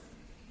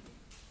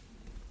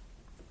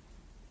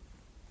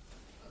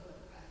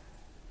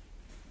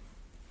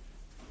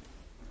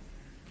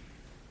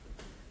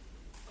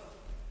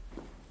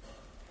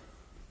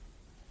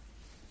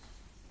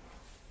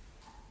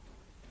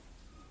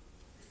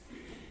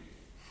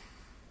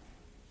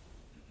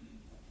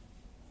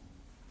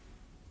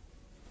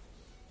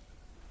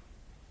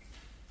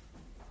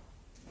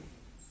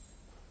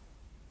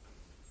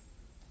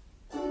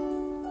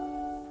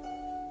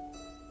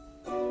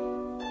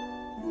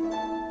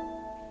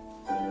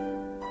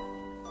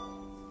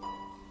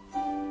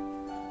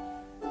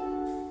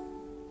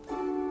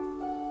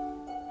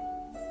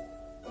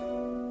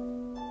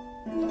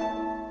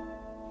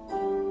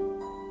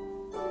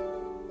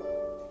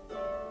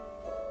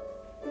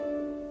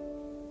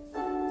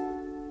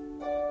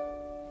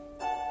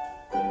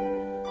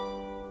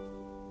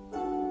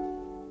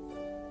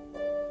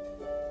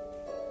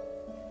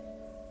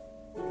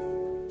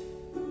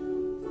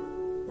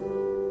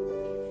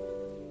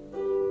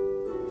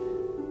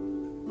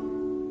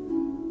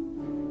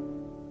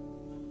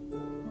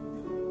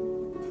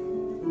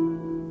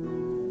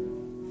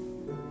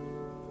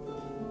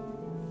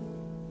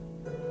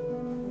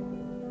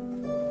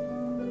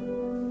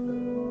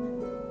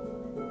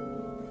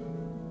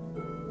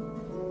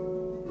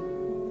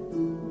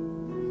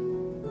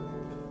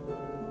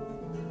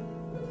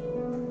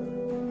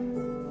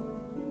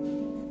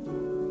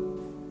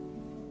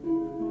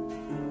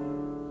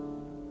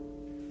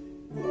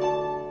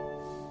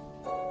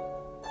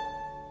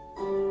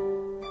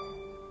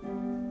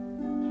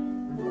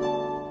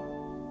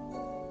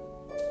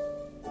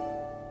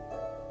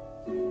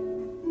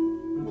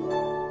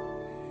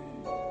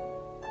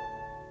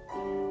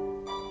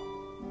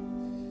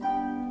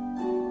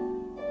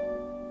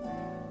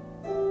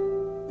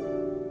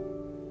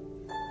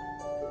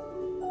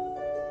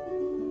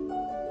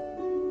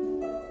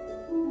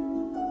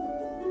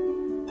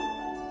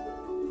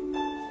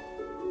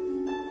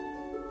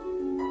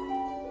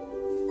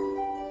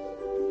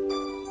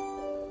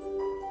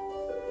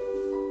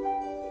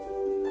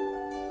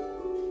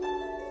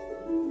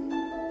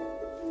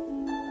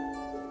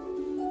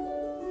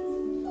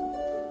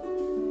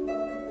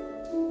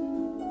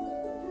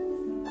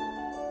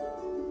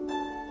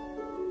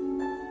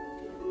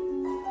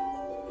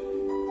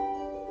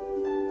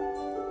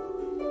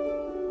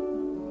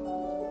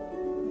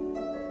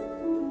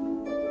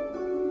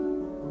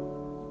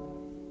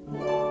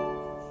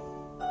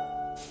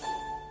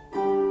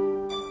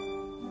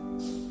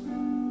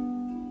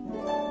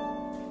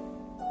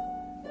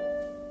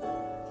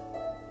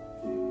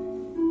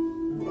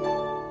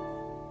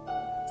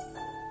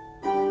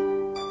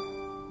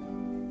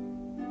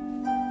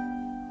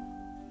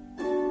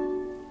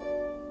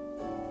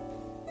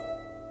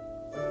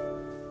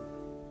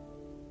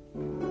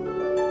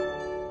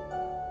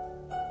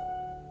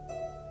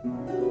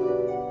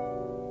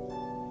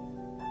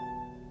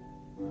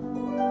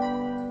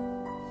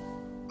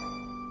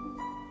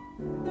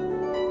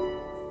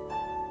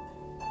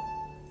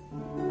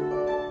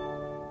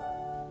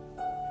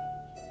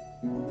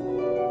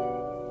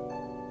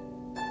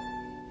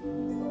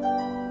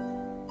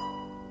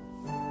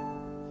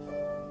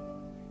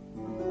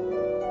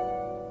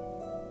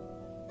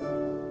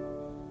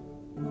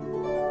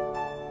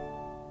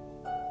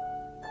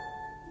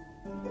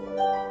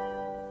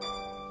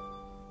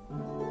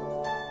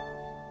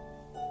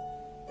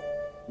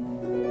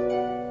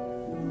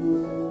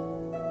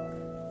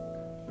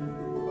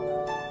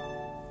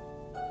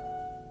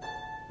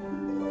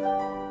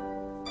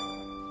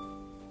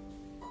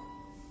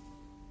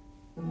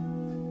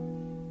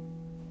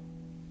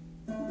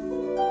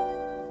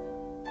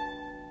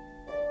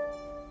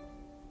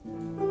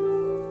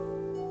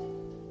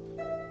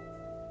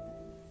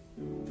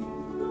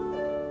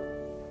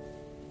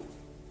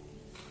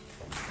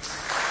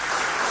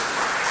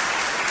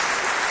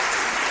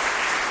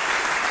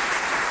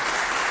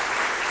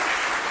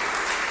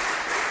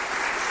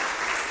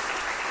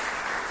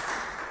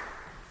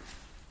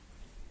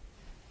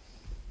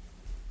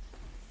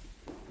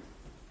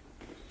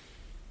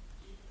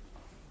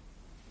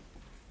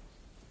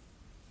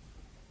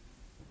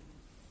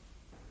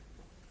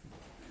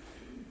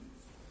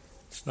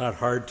 It's not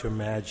hard to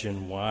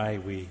imagine why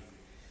we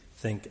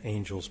think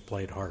angels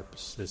played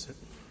harps, is it?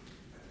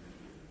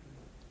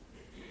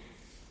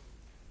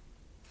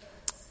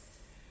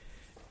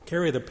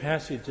 Carrie, the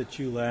passage that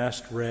you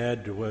last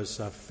read was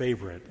a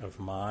favorite of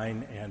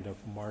mine and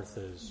of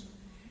Martha's.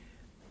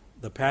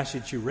 The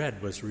passage you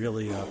read was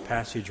really a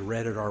passage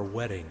read at our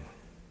wedding.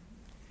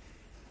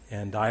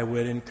 And I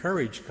would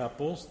encourage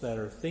couples that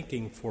are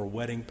thinking for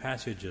wedding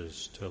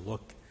passages to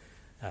look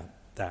at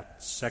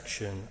that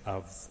section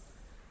of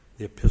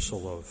the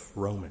Epistle of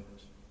Romans.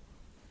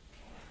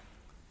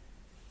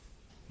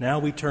 Now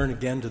we turn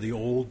again to the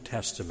Old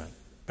Testament,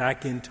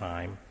 back in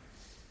time,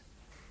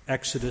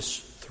 Exodus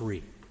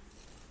 3.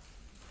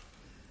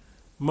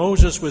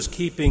 Moses was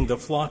keeping the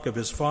flock of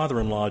his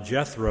father-in-law,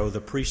 Jethro,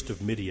 the priest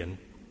of Midian.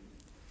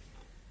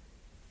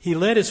 He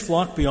led his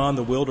flock beyond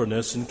the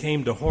wilderness and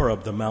came to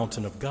Horeb, the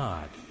mountain of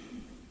God.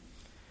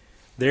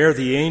 There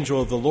the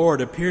angel of the Lord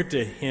appeared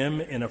to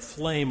him in a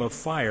flame of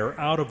fire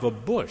out of a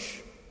bush.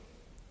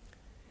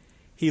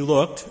 He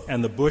looked,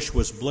 and the bush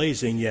was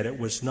blazing, yet it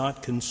was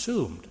not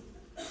consumed.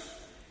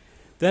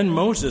 Then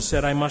Moses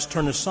said, I must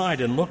turn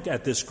aside and look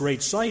at this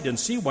great sight and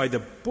see why the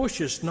bush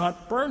is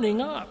not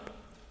burning up.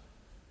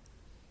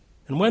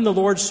 And when the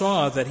Lord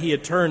saw that he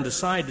had turned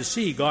aside to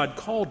see, God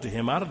called to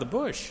him out of the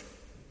bush,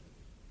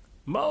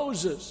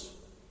 Moses,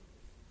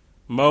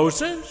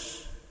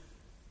 Moses?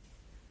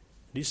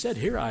 And he said,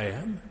 Here I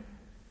am.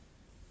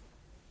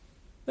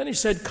 Then he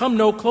said, Come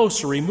no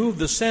closer, remove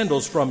the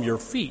sandals from your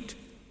feet,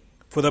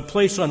 for the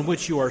place on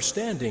which you are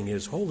standing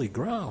is holy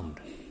ground.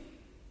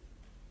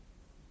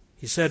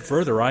 He said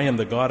further, I am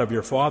the God of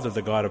your father,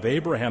 the God of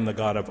Abraham, the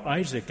God of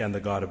Isaac, and the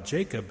God of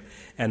Jacob.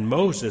 And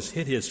Moses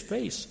hid his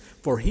face,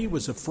 for he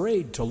was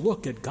afraid to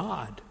look at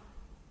God.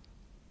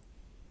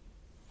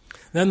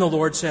 Then the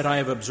Lord said, I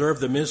have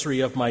observed the misery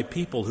of my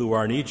people who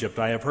are in Egypt.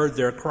 I have heard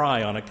their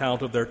cry on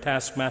account of their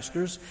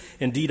taskmasters.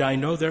 Indeed, I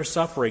know their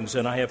sufferings,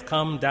 and I have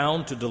come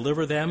down to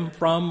deliver them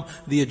from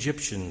the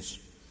Egyptians,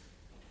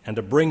 and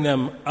to bring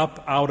them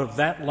up out of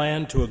that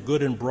land to a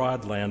good and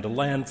broad land, a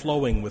land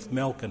flowing with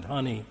milk and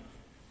honey,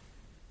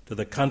 to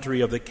the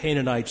country of the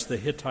Canaanites, the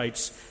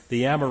Hittites,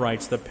 the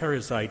Amorites, the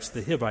Perizzites,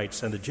 the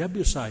Hivites, and the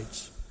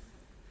Jebusites.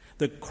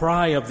 The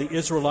cry of the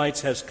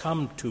Israelites has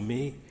come to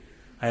me.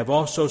 I have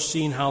also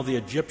seen how the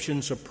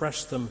Egyptians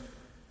oppressed them.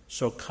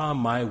 So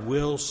come, I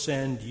will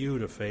send you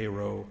to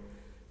Pharaoh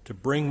to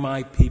bring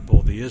my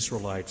people, the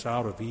Israelites,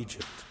 out of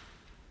Egypt.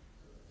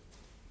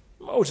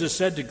 Moses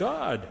said to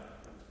God,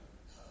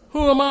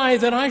 Who am I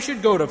that I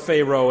should go to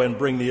Pharaoh and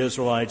bring the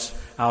Israelites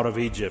out of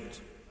Egypt?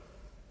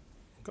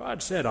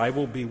 God said, I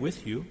will be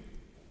with you,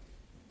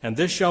 and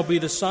this shall be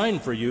the sign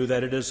for you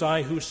that it is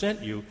I who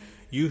sent you.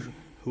 You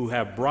who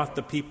have brought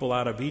the people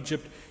out of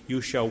Egypt,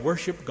 you shall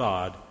worship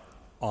God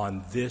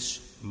on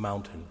this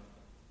mountain.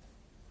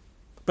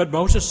 But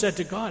Moses said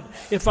to God,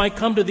 If I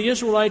come to the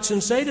Israelites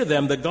and say to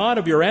them, The God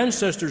of your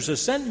ancestors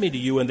has sent me to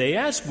you, and they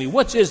ask me,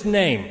 What's his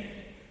name?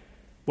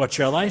 What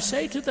shall I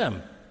say to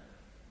them?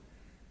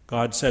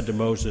 God said to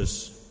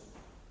Moses,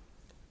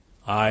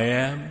 I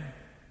am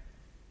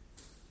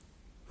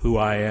who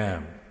I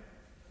am.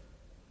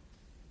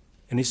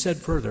 And he said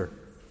further,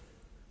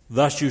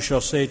 Thus you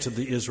shall say to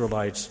the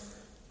Israelites,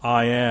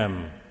 I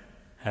am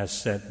has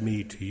sent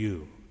me to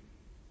you.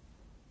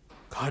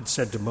 God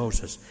said to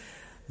Moses,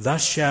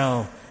 Thus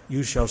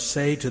you shall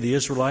say to the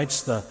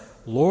Israelites, The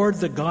Lord,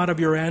 the God of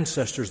your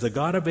ancestors, the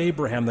God of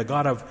Abraham, the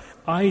God of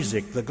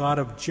Isaac, the God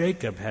of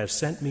Jacob, has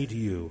sent me to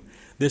you.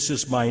 This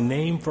is my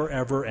name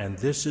forever, and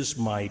this is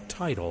my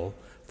title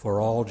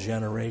for all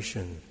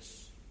generations.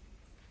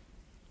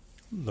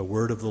 The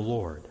word of the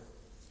Lord.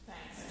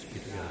 Thanks be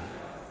to God.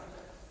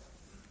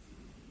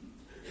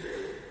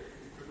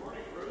 Good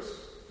morning, Bruce.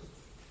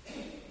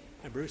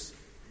 Hi, Bruce.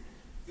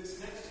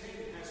 This next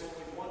hymn has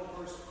only one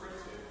verse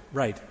printed.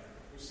 Right.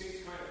 Which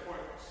seems kind of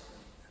pointless.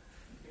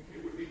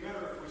 It would be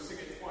better if we sing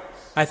it twice.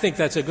 I think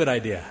that's a good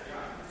idea.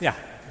 Yeah.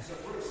 So,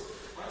 Bruce,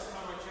 last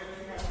time I checked,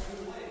 you have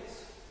two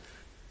legs.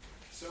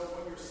 So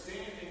when you're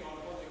standing on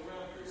holy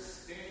ground, you're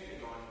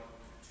standing on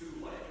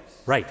two legs.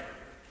 Right.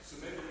 So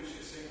maybe we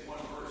should sing one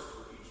verse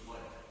for each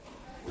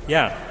leg.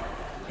 Yeah.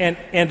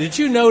 And did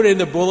you note in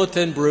the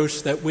bulletin,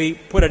 Bruce, that we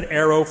put an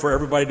arrow for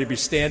everybody to be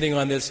standing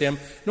on this hymn?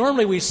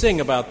 Normally we sing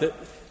about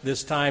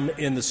this time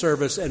in the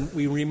service and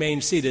we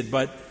remain seated,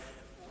 but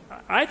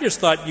I just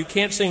thought you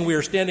can't sing We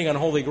Are Standing on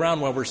Holy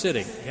Ground while we're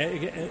sitting.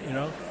 You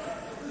know,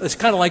 it's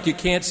kind of like you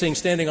can't sing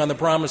Standing on the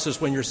Promises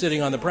when you're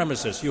sitting on the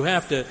premises. You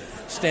have to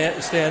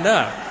stand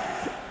up.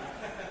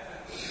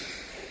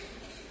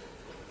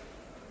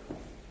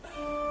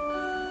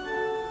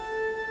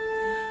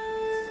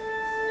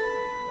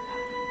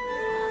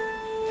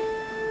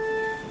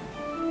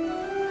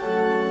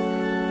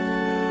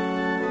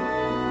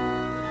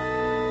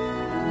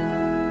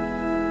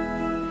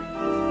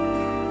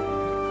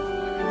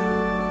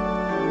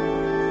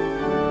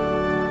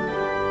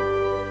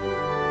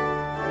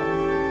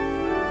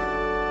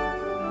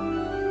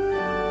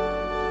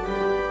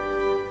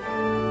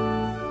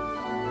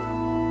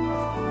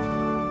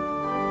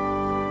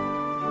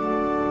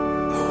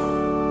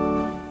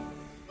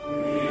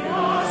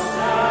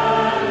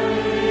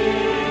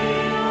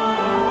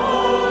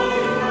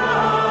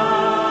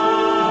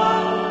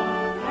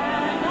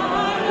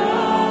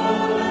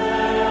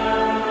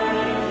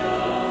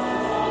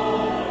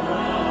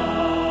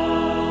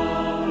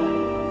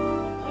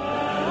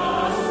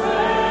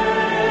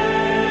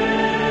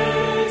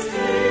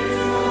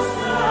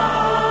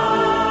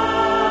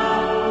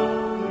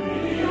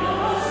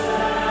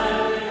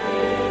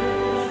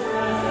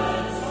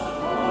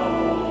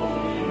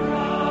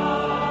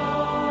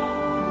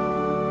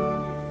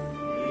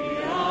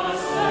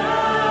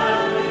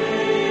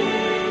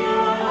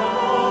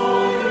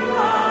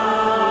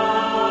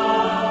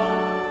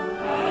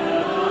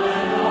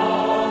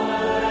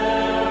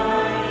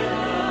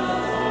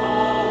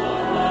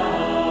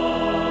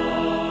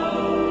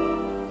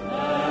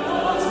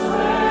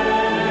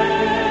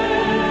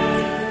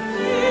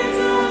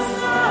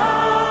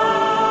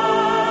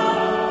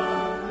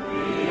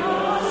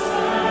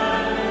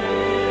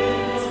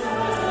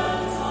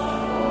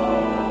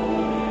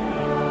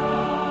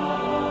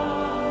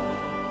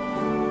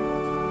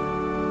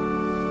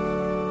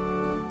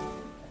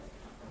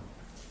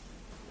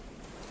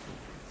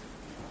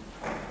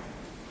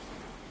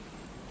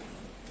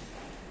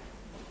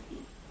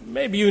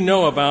 Maybe you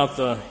know about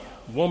the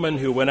woman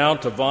who went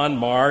out to Von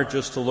Maur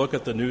just to look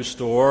at the new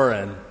store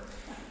and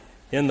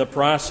in the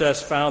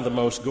process found the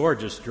most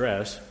gorgeous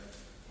dress.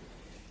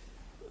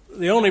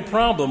 The only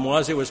problem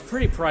was it was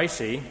pretty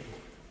pricey,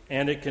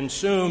 and it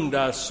consumed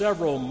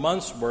several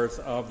months' worth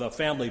of the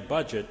family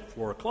budget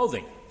for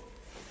clothing.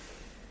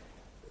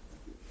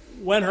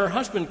 When her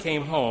husband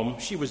came home,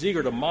 she was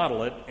eager to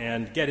model it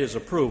and get his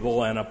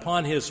approval, and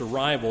upon his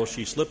arrival,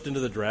 she slipped into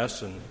the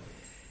dress and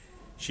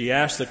she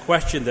asked the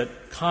question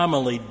that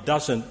commonly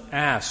doesn't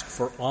ask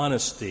for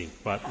honesty,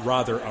 but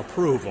rather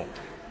approval.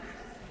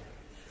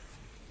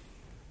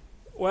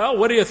 Well,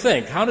 what do you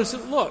think? How does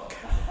it look?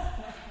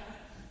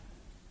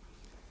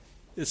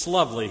 It's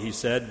lovely, he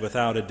said,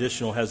 without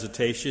additional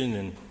hesitation,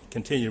 and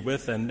continued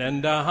with,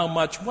 and how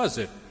much was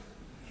it?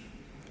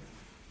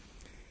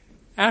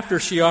 After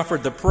she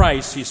offered the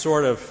price, he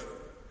sort of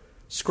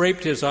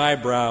scraped his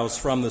eyebrows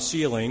from the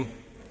ceiling,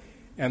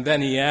 and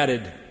then he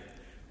added,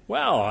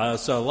 well,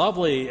 so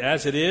lovely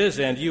as it is,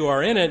 and you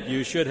are in it,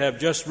 you should have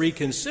just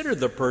reconsidered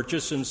the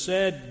purchase and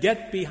said,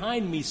 "Get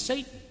behind me,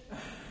 Satan."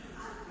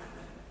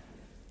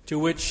 To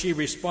which she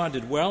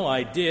responded, well,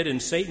 I did,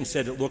 and Satan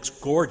said it looks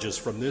gorgeous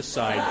from this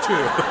side, too.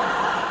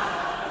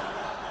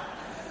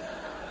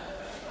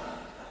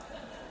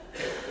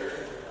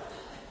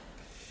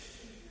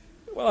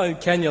 Well, in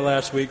Kenya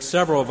last week,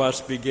 several of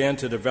us began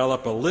to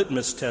develop a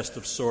litmus test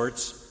of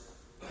sorts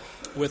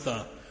with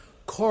a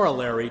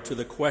corollary to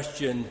the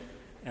question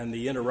and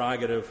the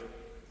interrogative,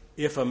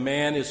 if a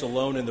man is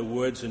alone in the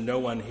woods and no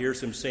one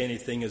hears him say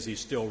anything, is he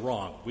still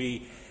wrong?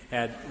 We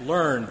had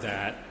learned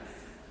that.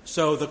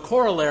 So the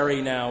corollary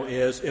now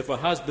is, if a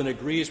husband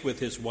agrees with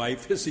his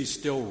wife, is he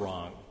still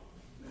wrong?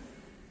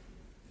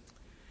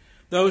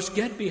 Those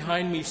 "get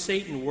behind me,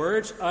 Satan"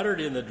 words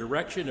uttered in the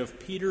direction of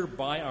Peter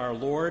by our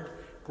Lord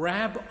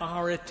grab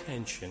our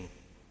attention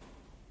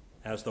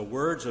as the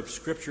words of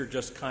Scripture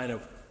just kind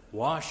of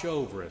wash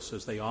over us,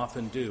 as they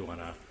often do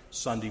on a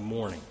Sunday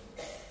morning.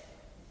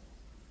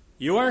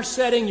 You are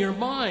setting your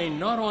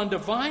mind not on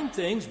divine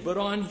things, but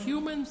on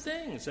human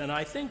things. And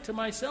I think to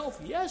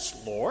myself, yes,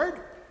 Lord,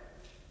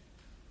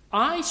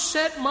 I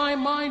set my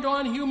mind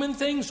on human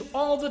things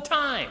all the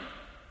time.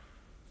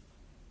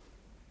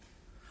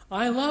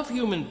 I love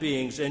human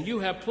beings, and you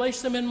have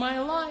placed them in my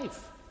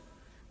life.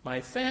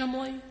 My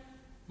family,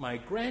 my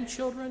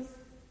grandchildren,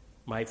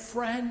 my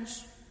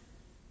friends,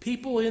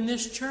 people in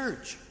this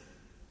church.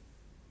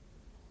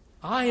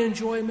 I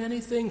enjoy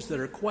many things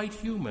that are quite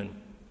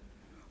human.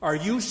 Are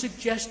you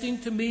suggesting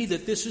to me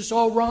that this is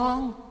all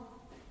wrong?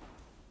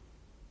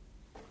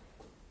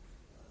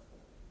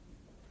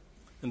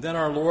 And then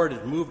our Lord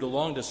had moved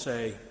along to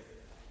say,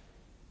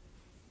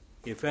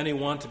 if any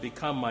want to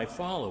become my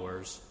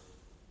followers,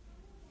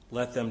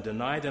 let them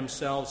deny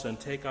themselves and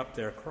take up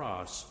their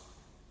cross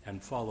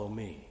and follow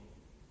me.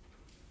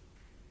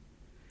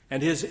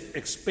 And his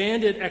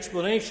expanded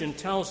explanation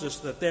tells us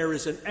that there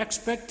is an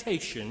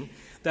expectation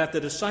that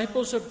the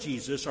disciples of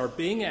Jesus are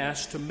being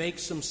asked to make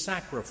some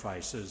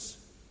sacrifices.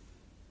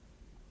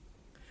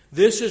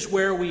 This is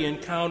where we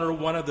encounter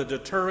one of the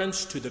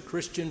deterrents to the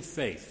Christian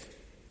faith.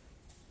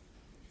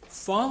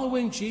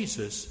 Following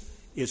Jesus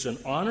is an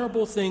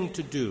honorable thing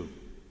to do,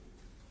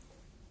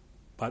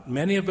 but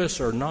many of us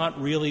are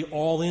not really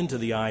all into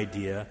the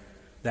idea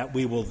that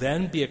we will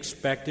then be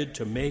expected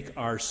to make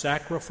our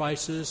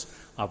sacrifices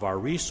of our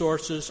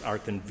resources, our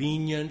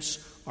convenience,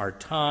 our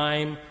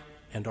time,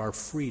 and our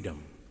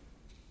freedom.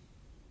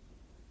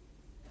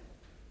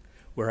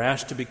 We're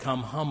asked to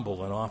become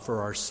humble and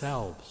offer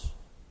ourselves.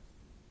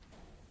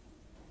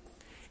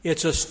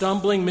 It's a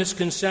stumbling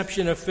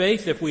misconception of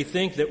faith if we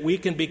think that we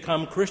can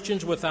become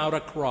Christians without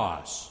a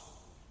cross,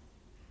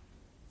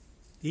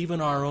 even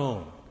our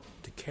own,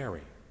 to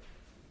carry.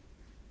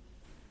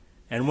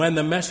 And when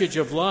the message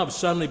of love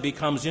suddenly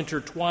becomes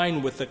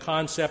intertwined with the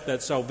concept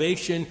that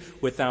salvation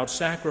without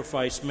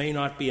sacrifice may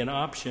not be an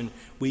option,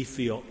 we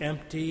feel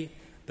empty,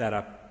 that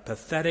a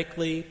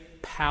pathetically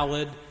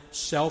pallid,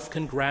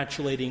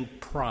 self-congratulating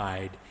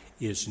pride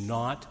is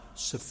not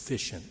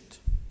sufficient.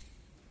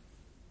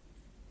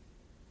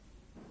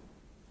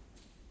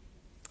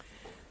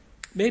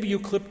 Maybe you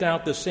clipped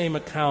out the same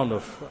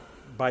account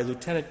by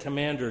Lieutenant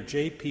Commander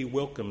J.P.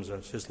 Wilkins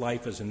of his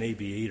life as an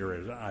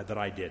aviator that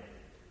I did.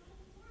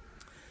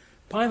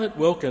 Pilot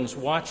Wilkins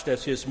watched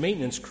as his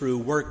maintenance crew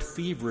worked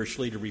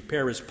feverishly to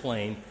repair his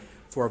plane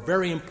for a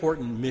very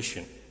important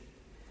mission.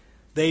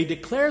 They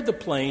declared the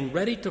plane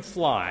ready to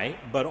fly,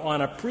 but on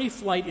a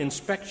pre-flight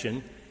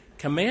inspection,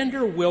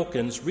 Commander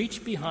Wilkins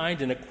reached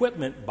behind an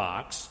equipment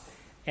box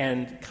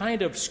and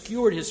kind of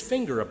skewered his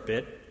finger a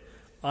bit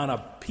on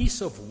a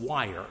piece of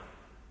wire.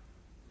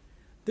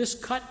 This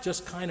cut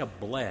just kind of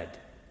bled.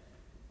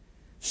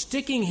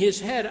 Sticking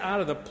his head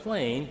out of the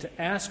plane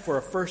to ask for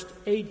a first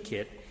aid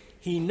kit,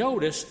 he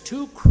noticed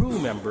two crew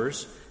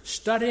members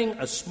studying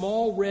a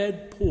small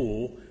red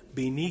pool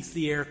beneath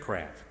the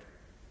aircraft.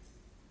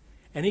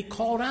 And he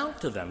called out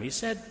to them. He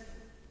said,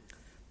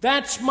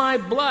 "That's my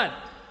blood."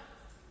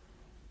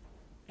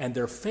 And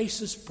their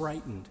faces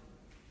brightened.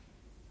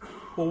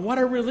 "Well, what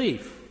a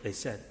relief," they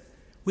said.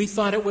 We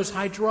thought it was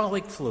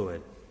hydraulic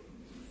fluid.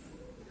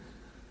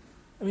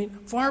 I mean,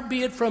 far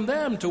be it from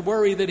them to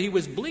worry that he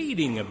was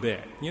bleeding a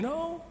bit, you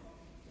know?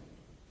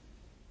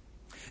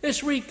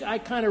 This week, I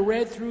kind of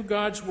read through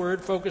God's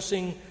Word,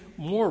 focusing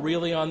more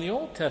really on the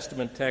Old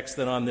Testament text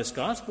than on this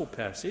gospel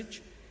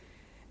passage.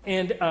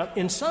 And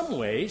in some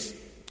ways,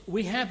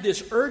 we have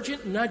this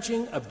urgent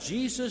nudging of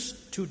Jesus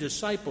to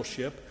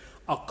discipleship,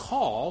 a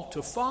call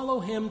to follow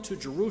him to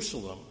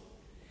Jerusalem.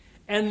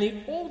 And the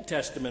Old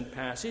Testament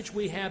passage,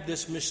 we have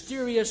this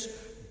mysterious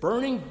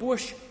burning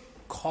bush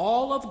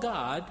call of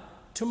God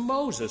to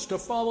Moses to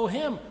follow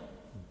him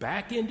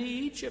back into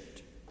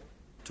Egypt,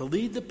 to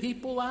lead the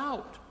people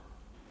out.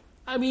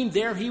 I mean,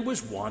 there he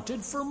was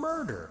wanted for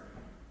murder.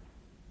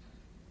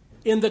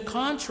 In the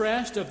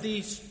contrast of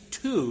these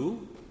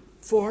two,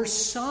 for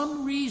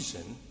some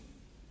reason,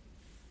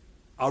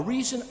 a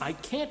reason I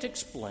can't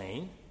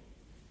explain,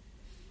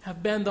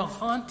 have been the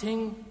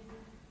haunting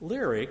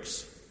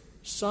lyrics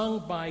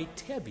sung by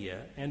Tevye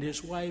and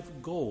his wife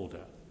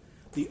Golda.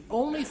 The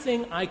only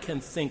thing I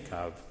can think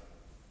of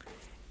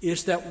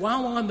is that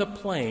while on the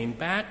plane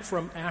back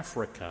from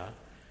Africa,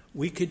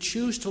 we could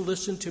choose to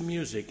listen to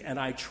music, and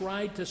I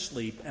tried to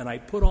sleep, and I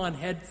put on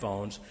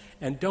headphones,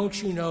 and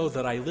don't you know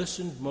that I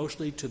listened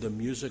mostly to the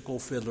musical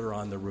Fiddler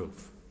on the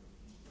Roof?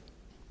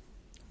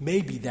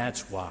 Maybe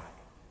that's why.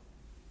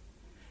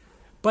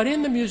 But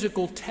in the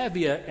musical,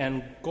 Tevye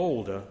and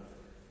Golda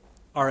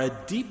are a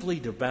deeply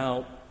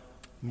devout,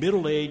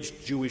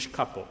 middle-aged Jewish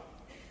couple.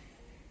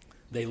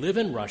 They live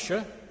in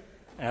Russia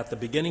at the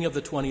beginning of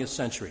the 20th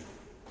century.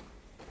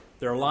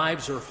 Their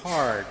lives are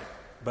hard,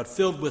 but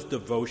filled with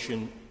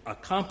devotion. A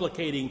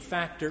complicating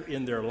factor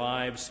in their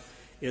lives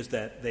is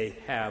that they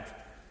have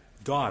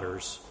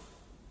daughters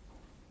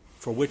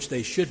for which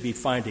they should be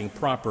finding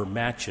proper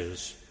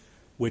matches,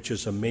 which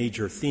is a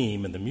major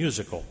theme in the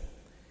musical.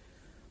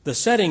 The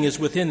setting is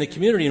within the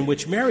community in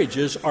which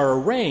marriages are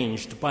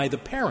arranged by the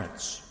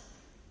parents.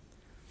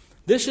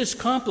 This is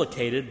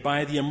complicated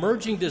by the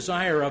emerging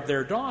desire of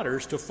their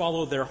daughters to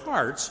follow their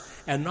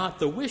hearts and not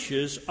the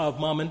wishes of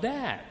mom and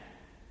dad.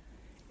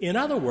 In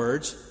other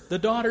words, the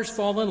daughters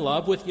fall in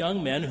love with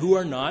young men who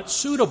are not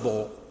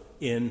suitable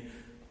in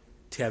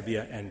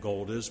Tevye and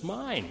Golda's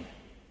mind.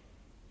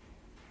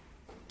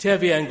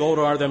 Tevye and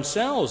Golda are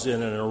themselves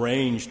in an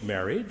arranged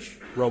marriage.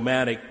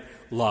 Romantic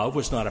love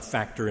was not a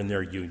factor in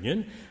their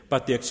union,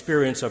 but the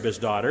experience of his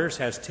daughters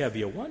has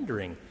Tevye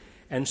wondering.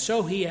 And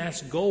so he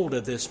asks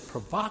Golda this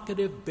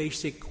provocative,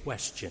 basic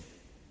question,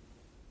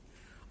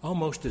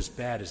 almost as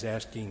bad as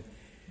asking,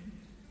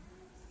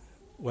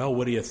 well,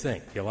 what do you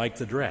think? You like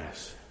the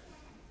dress?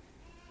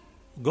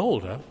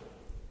 Golda,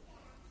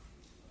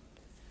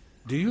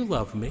 do you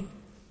love me?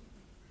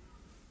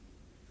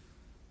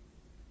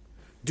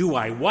 Do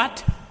I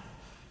what?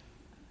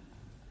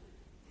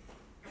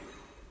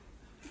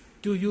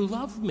 Do you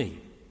love me?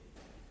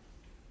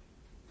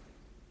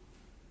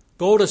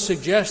 Golda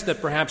suggests that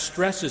perhaps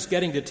stress is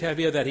getting to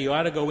Tevye that he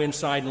ought to go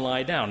inside and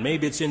lie down.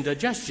 Maybe it's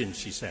indigestion,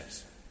 she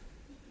says.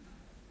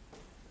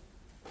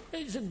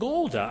 He said,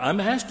 Golda, I'm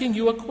asking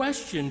you a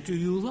question. Do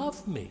you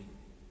love me?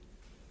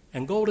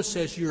 And Golda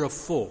says, you're a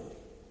fool.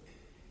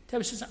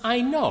 Tevye says,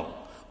 I know,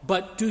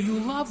 but do you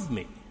love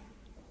me?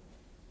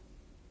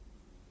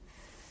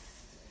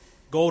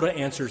 Golda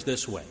answers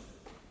this way.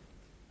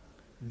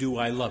 Do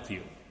I love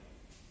you?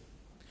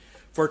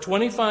 For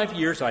 25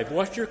 years, I've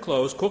washed your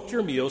clothes, cooked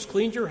your meals,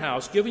 cleaned your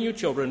house, given you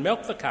children,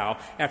 milked the cow.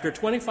 After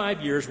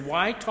 25 years,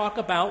 why talk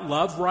about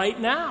love right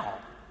now?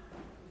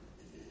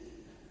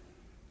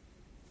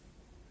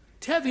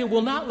 Tevye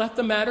will not let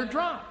the matter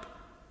drop.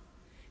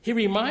 He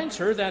reminds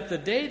her that the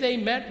day they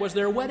met was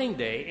their wedding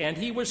day, and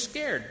he was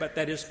scared, but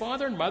that his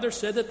father and mother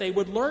said that they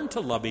would learn to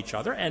love each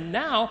other, and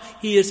now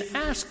he is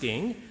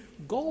asking,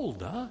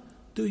 Golda,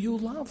 do you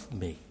love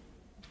me?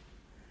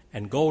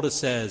 And Golda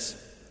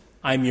says,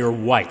 I'm your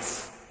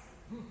wife.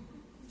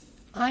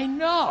 I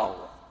know,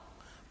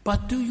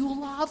 but do you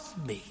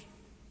love me?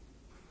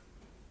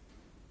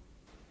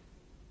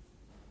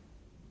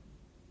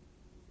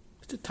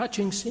 It's a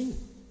touching scene.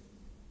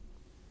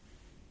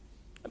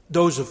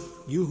 Those of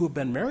you who've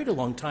been married a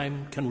long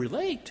time can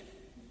relate.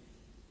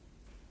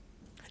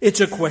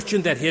 It's a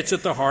question that hits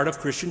at the heart of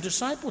Christian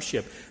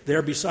discipleship.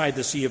 There beside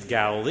the Sea of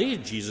Galilee,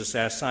 Jesus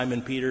asked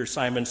Simon Peter,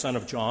 Simon, son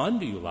of John,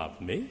 do you love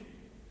me?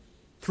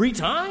 3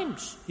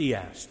 times, he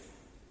asked.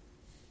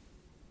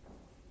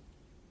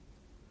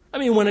 I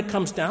mean, when it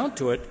comes down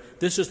to it,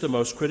 this is the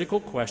most critical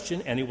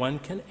question anyone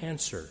can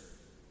answer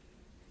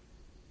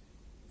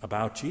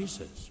about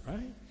Jesus,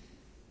 right?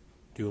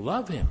 Do you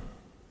love him?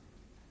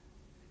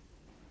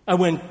 And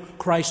when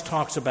Christ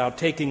talks about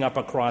taking up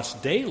a cross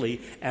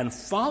daily and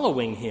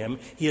following him,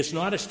 he is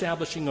not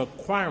establishing a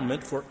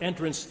requirement for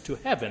entrance to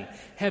heaven.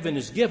 Heaven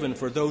is given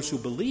for those who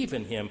believe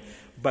in him,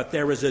 but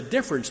there is a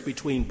difference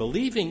between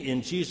believing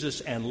in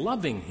Jesus and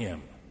loving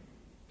him.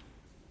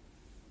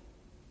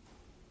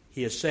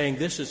 He is saying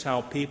this is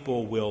how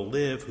people will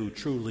live who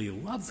truly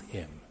love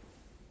him.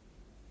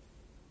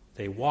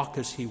 They walk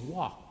as he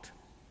walked.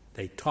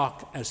 They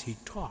talk as he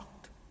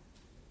talked.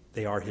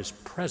 They are his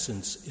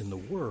presence in the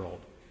world.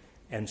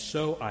 And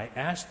so I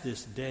ask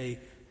this day,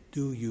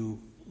 do you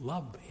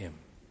love him?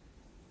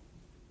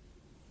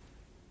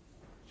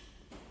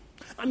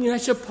 I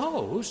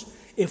suppose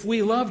if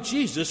we love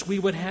Jesus, we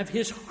would have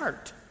his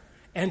heart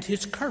and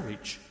his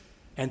courage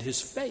and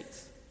his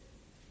faith.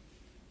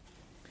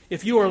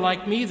 If you are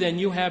like me, then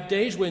you have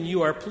days when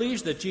you are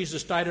pleased that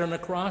Jesus died on a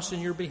cross in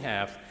your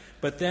behalf.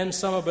 But then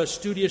some of us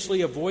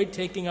studiously avoid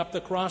taking up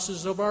the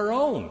crosses of our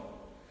own.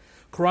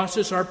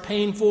 Crosses are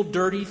painful,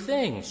 dirty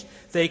things.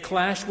 They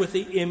clash with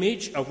the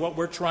image of what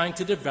we're trying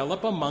to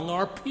develop among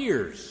our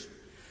peers.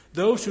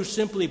 Those who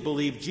simply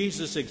believe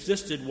Jesus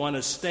existed want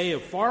to stay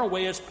as far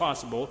away as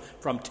possible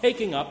from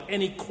taking up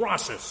any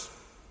crosses.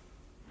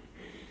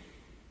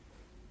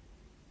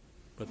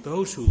 But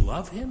those who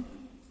love him,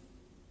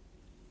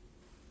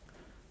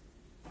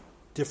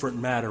 different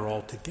matter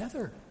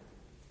altogether.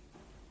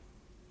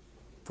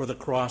 For the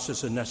cross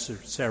is a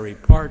necessary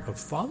part of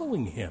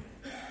following him.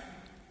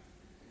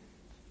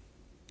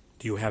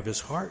 Do you have his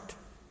heart,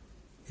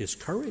 his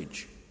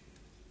courage,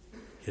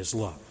 his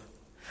love?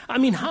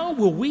 How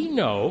will we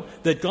know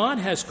that God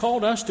has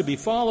called us to be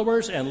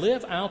followers and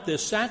live out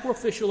this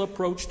sacrificial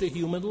approach to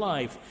human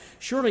life?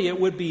 Surely it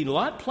would be a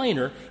lot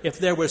plainer if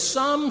there was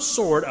some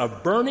sort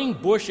of burning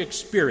bush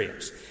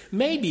experience.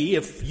 Maybe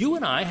if you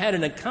and I had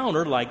an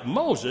encounter like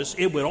Moses,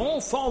 it would all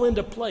fall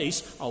into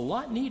place a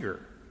lot neater.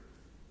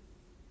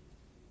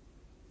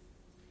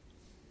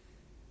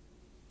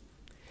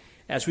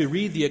 As we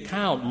read the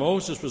account,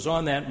 Moses was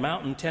on that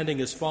mountain tending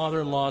his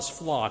father-in-law's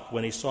flock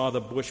when he saw the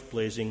bush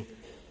blazing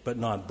but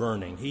not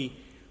burning. He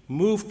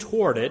moved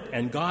toward it,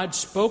 and God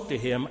spoke to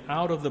him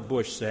out of the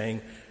bush,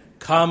 saying,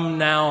 "Come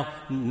now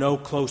no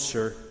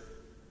closer.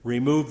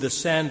 Remove the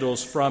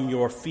sandals from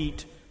your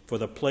feet, for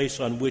the place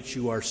on which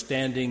you are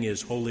standing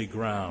is holy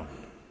ground."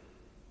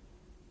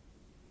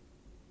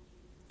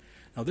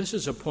 Now, this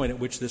is a point at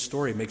which this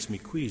story makes me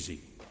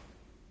queasy.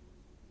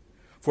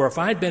 For if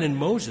I'd been in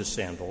Moses'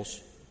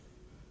 sandals,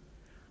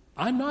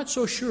 I'm not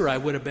so sure I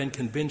would have been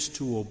convinced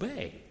to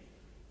obey.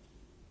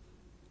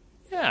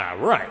 Yeah,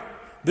 right.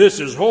 This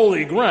is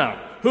holy ground.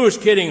 Who's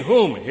kidding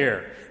whom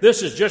here?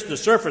 This is just the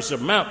surface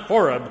of Mount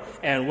Horeb,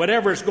 and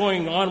whatever's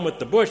going on with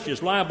the bush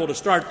is liable to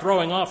start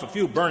throwing off a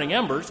few burning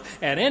embers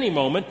at any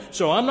moment,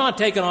 so I'm not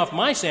taking off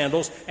my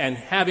sandals and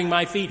having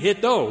my feet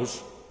hit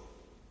those.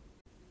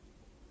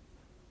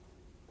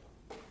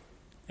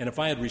 And if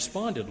I had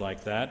responded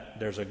like that,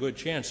 there's a good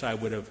chance I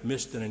would have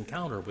missed an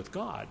encounter with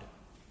God.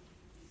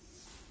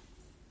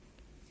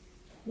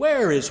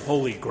 Where is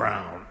holy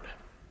ground?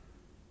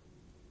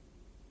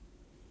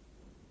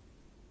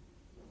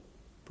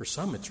 For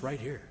some, it's right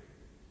here.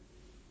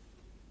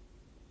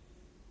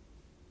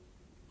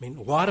 A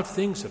lot of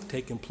things have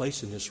taken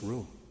place in this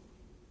room.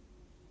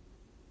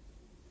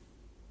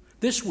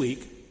 This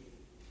week,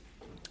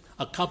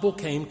 a couple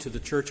came to the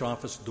church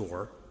office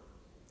door.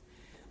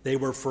 They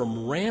were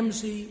from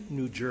Ramsey,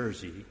 New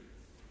Jersey,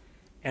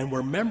 and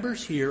were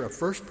members here of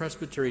First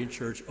Presbyterian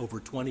Church over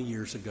 20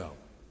 years ago.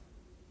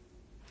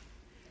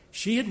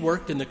 She had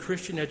worked in the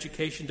Christian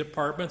education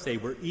department. They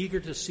were eager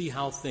to see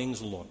how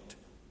things looked.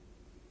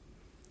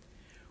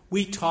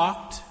 We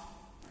talked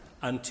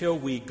until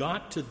we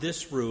got to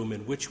this room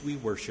in which we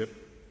worship,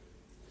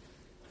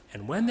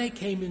 and when they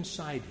came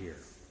inside here,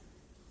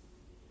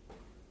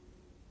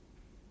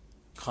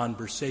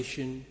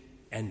 conversation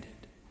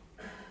ended.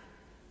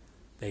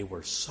 They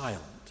were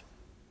silent.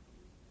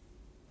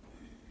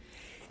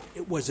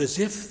 It was as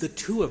if the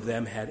two of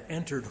them had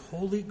entered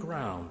holy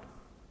ground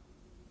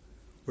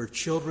where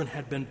children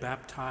had been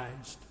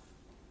baptized,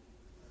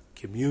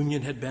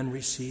 communion had been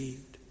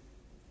received,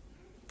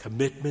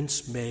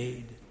 commitments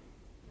made,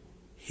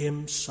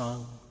 hymns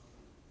sung,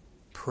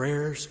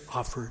 prayers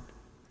offered.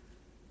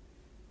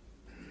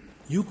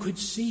 You could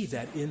see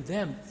that in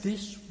them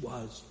this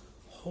was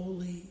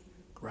holy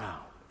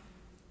ground.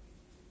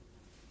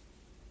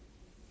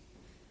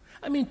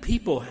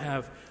 People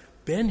have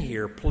been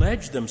here,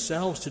 pledged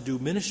themselves to do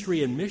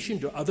ministry and mission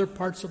to other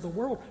parts of the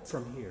world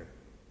from here.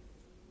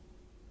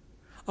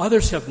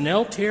 Others have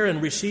knelt here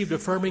and received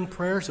affirming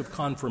prayers of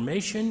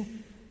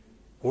confirmation,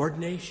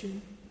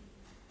 ordination.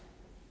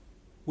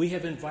 We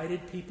have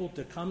invited people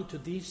to come to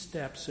these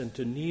steps and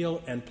to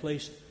kneel and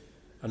place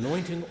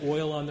anointing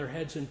oil on their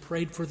heads and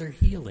prayed for their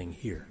healing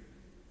here.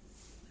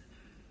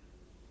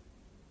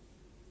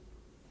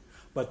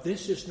 But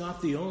this is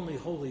not the only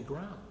holy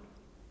ground.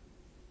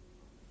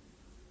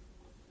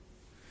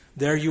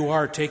 There you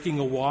are taking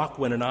a walk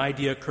when an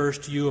idea occurs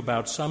to you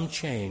about some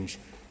change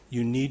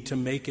you need to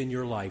make in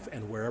your life,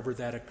 and wherever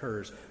that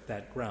occurs,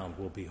 that ground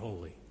will be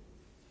holy.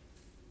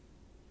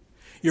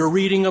 You're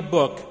reading a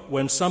book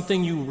when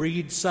something you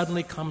read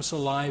suddenly comes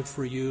alive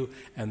for you,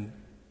 and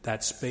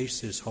that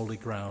space is holy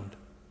ground.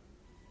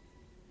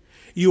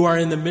 You are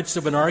in the midst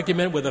of an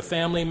argument with a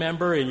family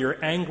member and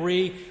you're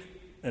angry,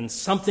 and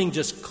something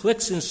just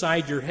clicks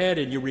inside your head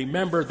and you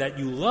remember that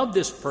you love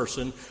this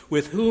person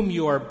with whom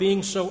you are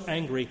being so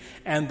angry,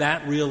 and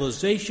that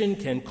realization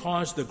can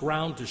cause the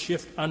ground to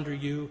shift under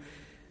you,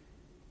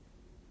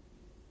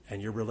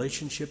 and your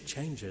relationship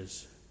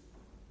changes,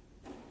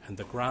 and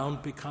the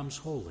ground becomes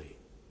holy.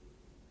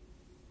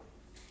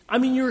 I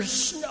mean, you're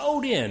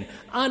snowed in,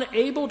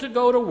 unable to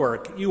go to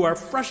work. You are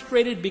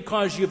frustrated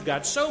because you've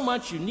got so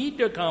much you need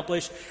to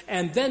accomplish,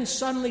 and then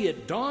suddenly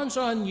it dawns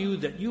on you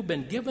that you've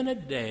been given a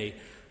day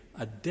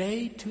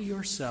to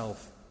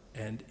yourself,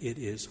 and it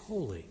is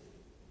holy.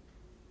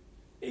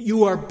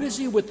 You are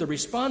busy with the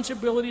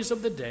responsibilities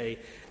of the day,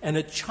 and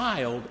a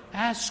child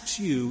asks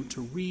you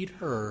to read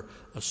her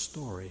a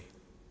story,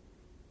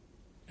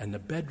 and the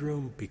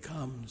bedroom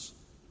becomes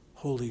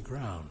holy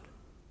ground.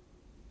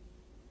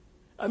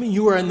 I mean,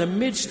 you are in the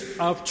midst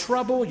of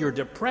trouble, you're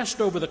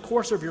depressed over the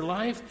course of your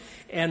life,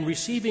 and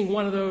receiving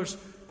one of those,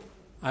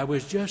 "I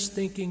was just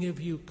thinking of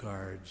you"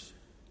 cards.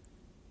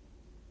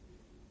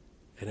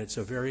 And it's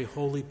a very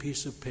holy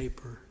piece of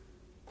paper.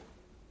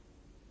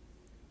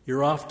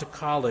 You're off to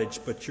college,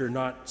 but you're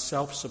not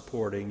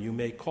self-supporting. You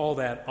may call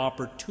that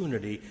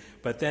opportunity,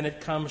 but then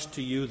it comes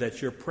to you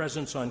that your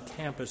presence on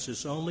campus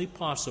is only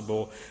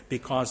possible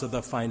because of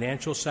the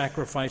financial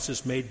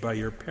sacrifices made by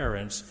your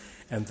parents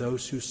and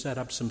those who set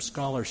up some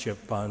scholarship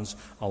funds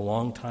a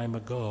long time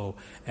ago,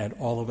 and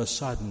all of a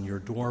sudden your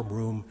dorm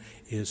room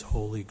is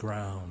holy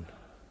ground.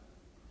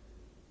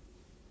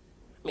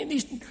 I mean,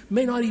 these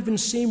may not even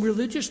seem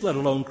religious, let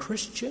alone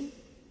Christian.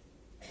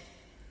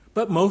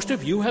 But most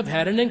of you have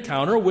had an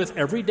encounter with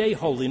everyday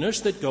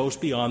holiness that goes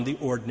beyond the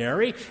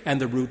ordinary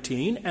and the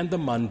routine and the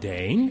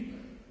mundane.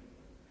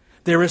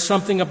 There is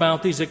something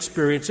about these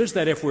experiences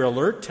that, if we're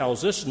alert,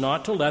 tells us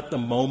not to let the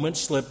moment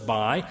slip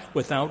by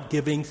without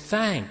giving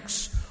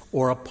thanks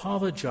or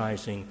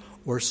apologizing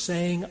or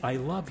saying "I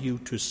love you"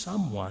 to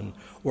someone,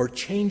 or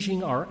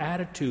changing our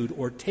attitude,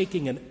 or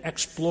taking an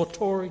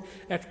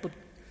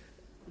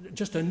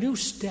just a new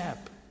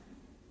step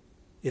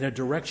in a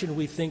direction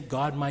we think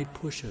God might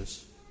push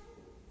us.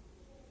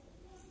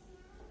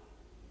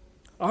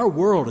 Our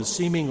world is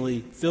seemingly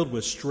filled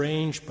with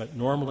strange but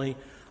normally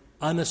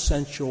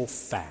unessential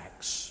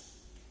facts.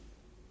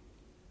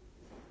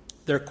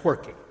 They're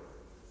quirky,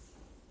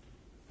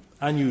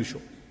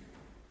 unusual.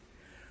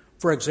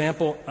 For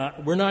example,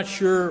 we're not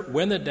sure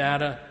when the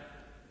data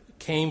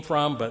came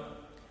from, but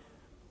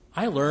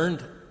I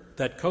learned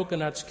that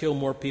coconuts kill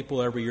more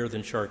people every year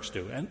than sharks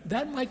do, and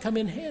that might come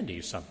in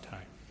handy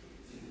sometime.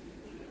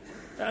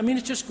 I mean,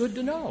 it's just good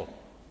to know.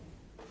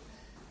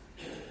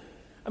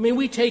 I mean,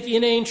 we take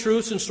inane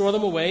truths and store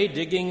them away,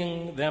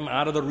 digging them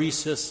out of the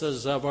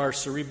recesses of our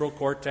cerebral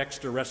cortex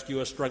to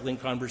rescue a struggling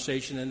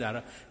conversation and at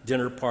a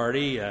dinner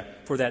party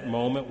for that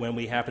moment when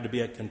we happen to be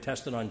a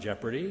contestant on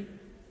Jeopardy.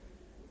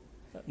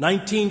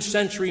 19th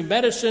century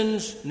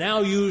medicines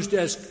now used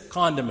as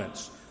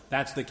condiments.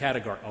 That's the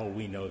category. Oh,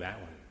 we know that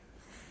one.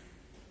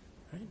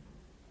 Right?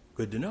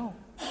 Good to know.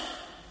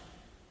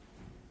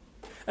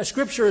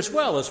 Scripture as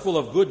well is full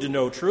of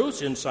good-to-know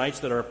truths, insights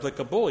that are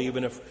applicable,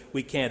 even if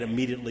we can't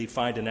immediately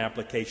find an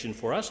application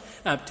for us.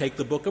 Take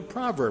the book of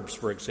Proverbs,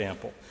 for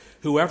example.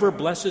 Whoever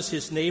blesses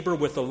his neighbor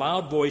with a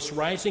loud voice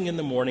rising in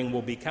the morning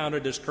will be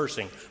counted as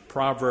cursing.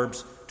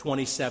 Proverbs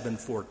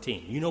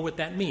 27:14. You know what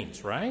that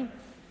means, right?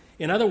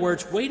 In other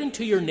words, wait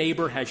until your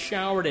neighbor has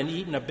showered and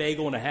eaten a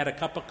bagel and had a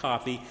cup of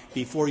coffee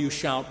before you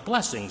shout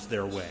blessings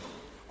their way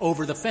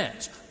over the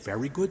fence.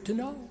 Very good to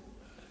know.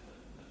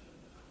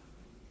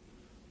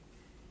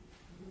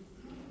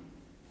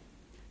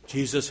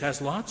 Jesus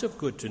has lots of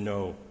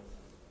good-to-know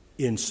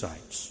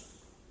insights.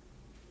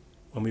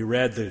 When we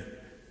read the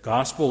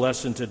gospel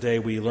lesson today,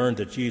 we learned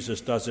that Jesus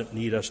doesn't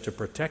need us to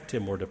protect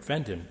him or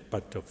defend him,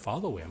 but to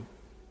follow him.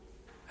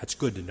 That's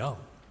good to know.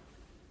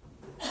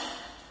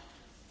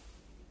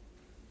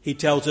 He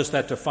tells us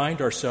that to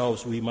find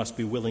ourselves, we must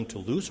be willing to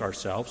lose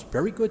ourselves.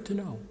 Very good to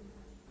know.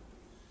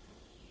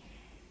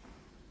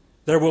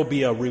 There will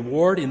be a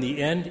reward in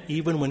the end,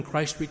 even when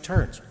Christ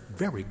returns.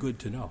 Very good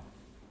to know.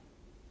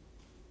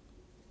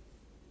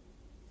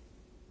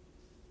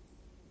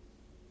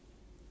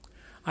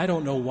 I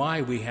don't know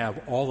why we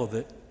have all of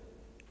the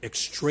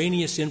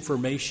extraneous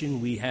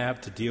information we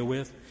have to deal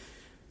with.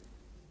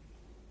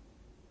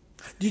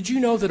 Did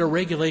you know that a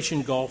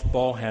regulation golf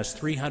ball has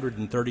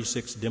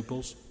 336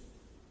 dimples?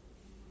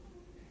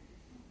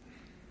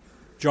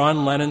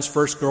 John Lennon's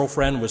first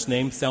girlfriend was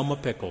named Thelma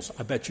Pickles.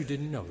 I bet you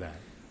didn't know that.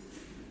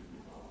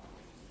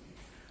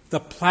 The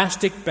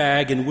plastic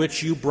bag in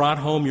which you brought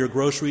home your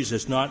groceries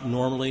is not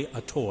normally a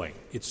toy.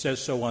 It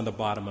says so on the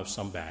bottom of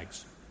some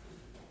bags.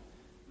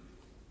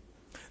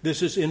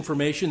 This is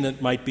information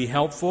that might be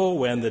helpful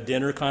when the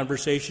dinner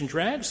conversation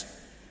drags.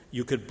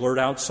 You could blurt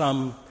out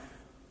some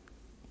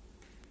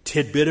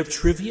tidbit of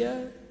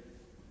trivia,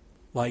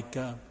 like,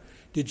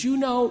 did you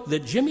know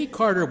that Jimmy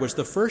Carter was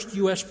the first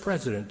U.S.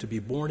 president to be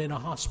born in a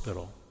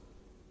hospital?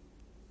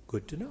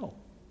 Good to know.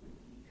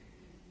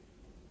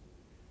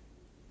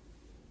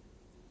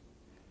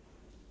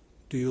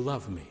 Do you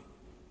love me?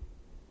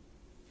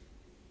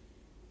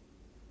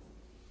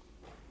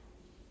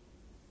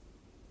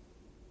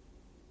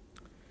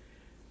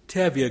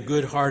 Tevye, a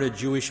good-hearted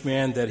Jewish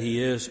man that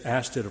he is,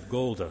 asked it of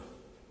Golda.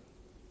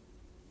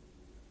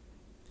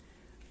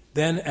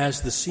 Then,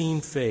 as the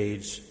scene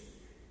fades,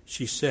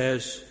 She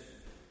says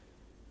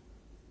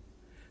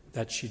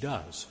that she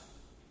does.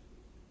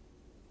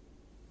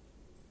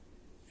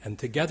 And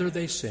together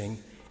they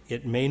sing,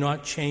 "It may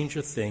not change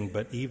a thing,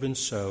 but even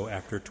so,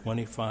 after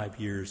 25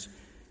 years,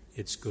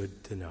 it's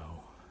good to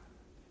know."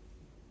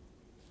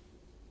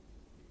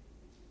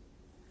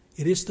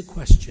 It is the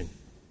question.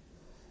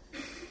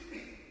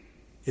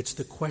 It's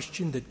the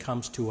question that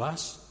comes to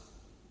us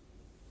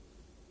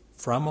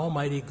from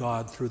Almighty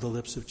God through the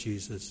lips of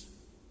Jesus.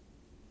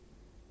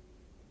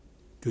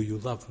 Do you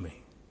love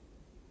me?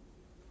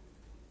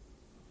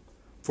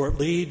 For it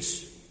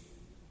leads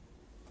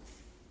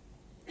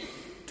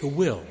to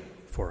will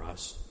for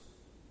us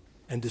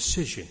and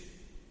decision.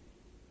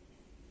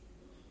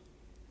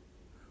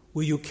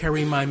 Will you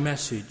carry my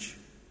message?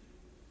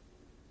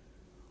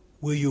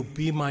 Will you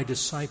be my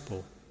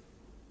disciple?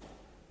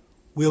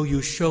 Will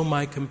you show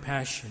my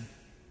compassion?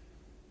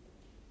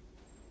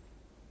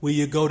 Will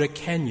you go to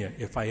Kenya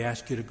if I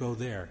ask you to go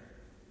there?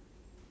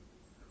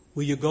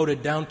 Will you go to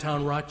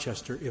downtown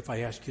Rochester if I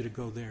ask you to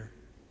go there?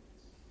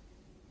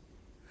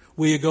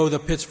 Will you go to the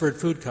Pittsford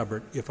Food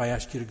Cupboard if I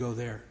ask you to go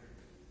there?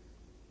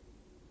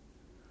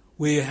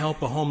 Will you help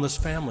a homeless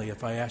family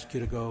if I ask you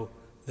to go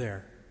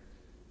there?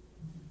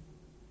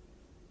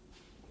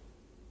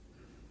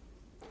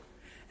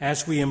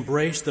 As we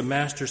embrace the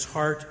Master's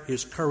heart,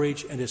 his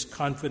courage, and his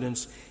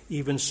confidence,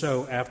 even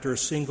so, after a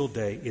single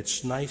day,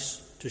 it's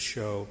nice to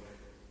show,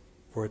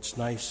 for it's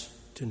nice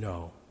to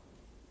know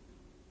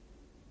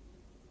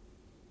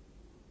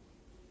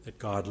that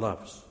God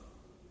loves.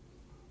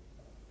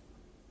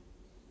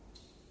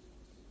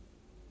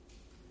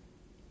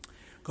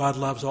 God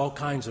loves all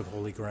kinds of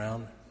holy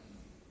ground.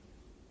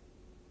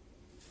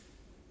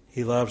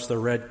 He loves the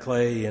red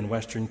clay in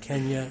western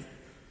Kenya.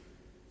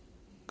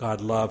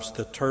 God loves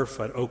the turf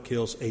at Oak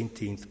Hill's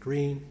 18th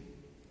Green.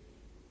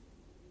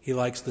 He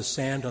likes the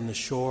sand on the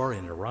shore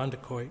in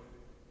Irondequoit.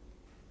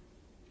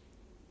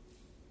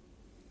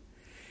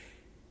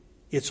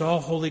 It's all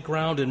holy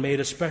ground, and made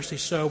especially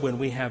so when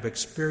we have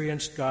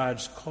experienced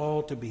God's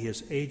call to be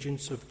his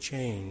agents of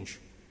change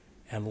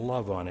and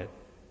love on it.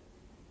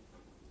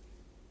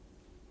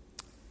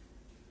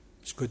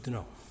 It's good to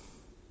know.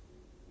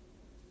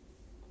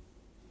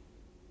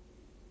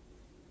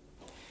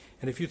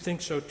 And if you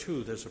think so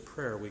too, there's a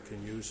prayer we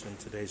can use in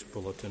today's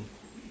bulletin.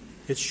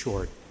 It's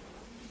short.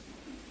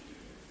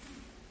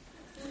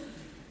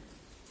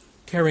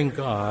 Caring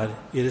God,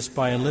 it is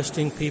by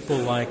enlisting people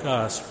like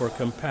us for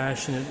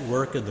compassionate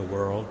work in the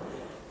world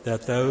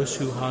that those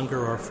who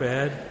hunger are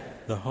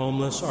fed, the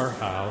homeless are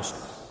housed,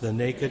 the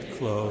naked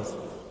clothed,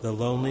 the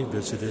lonely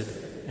visited,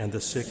 and the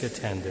sick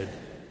attended.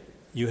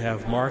 You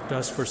have marked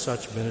us for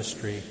such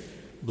ministry.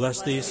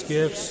 Bless these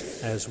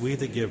gifts as we,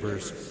 the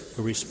givers,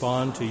 who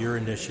respond to your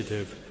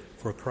initiative.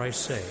 For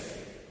Christ's sake,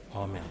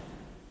 amen.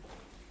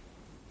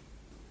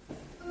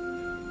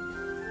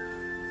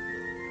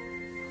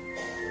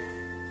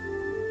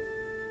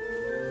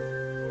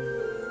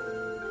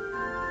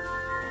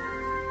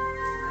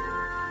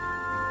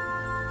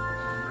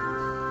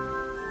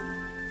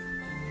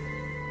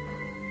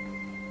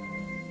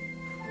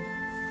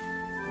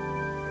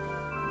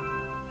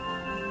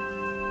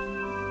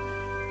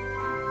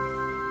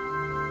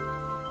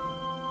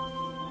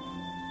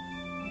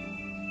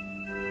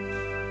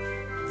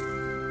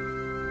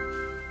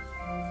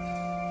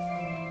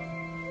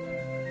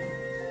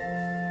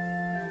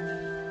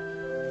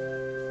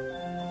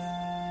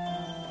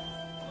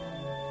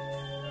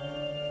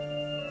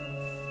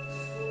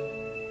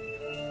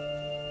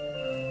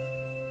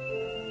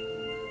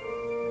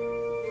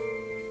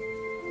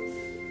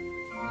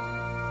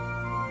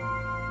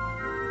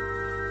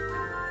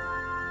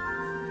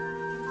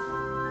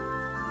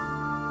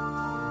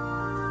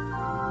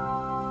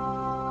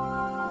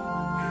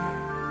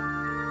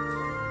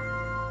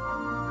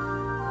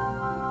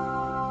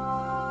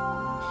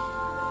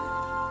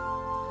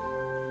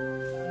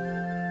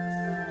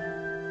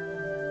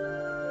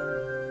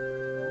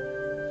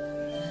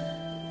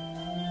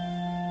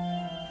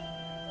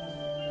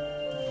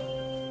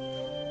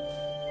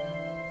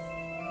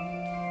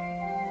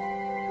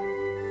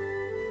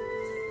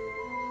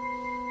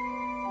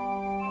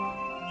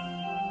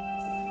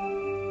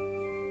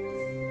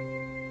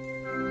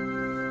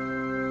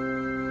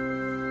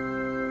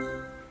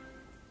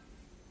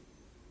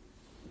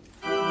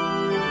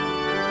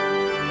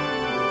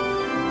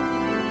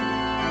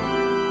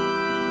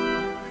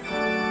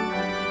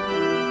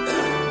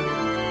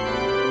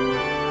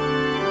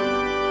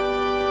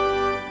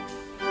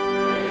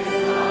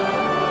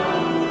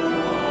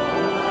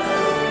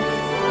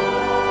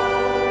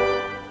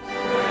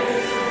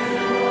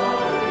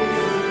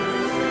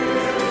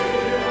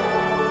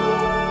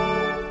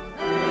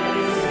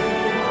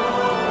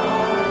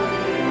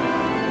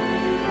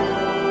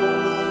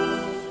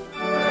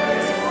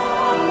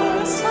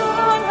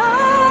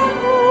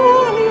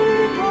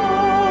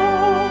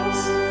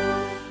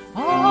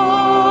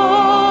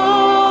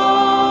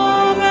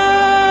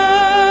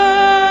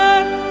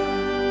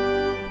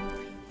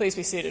 Please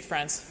be seated,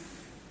 friends.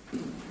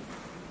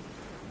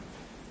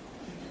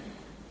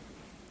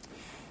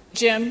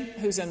 Jim,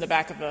 who's in the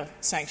back of the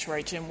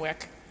sanctuary, Jim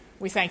Wick,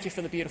 we thank you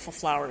for the beautiful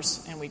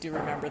flowers, and we do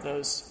remember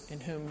those in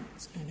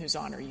whose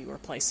honor you are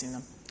placing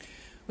them.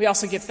 We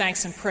also give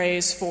thanks and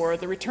praise for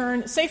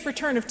the safe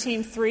return of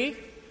Team 3.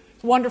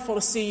 It's wonderful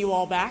to see you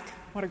all back.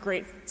 What a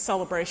great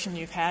celebration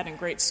you've had, and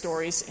great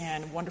stories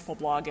and wonderful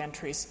blog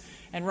entries.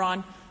 And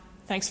Ron,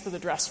 thanks for the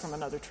dress from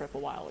another trip a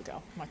while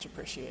ago. Much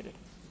appreciated.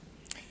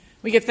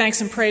 We give thanks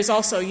and praise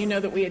also. You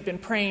know that we had been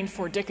praying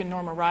for Dick and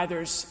Norma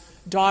Ryther's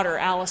daughter,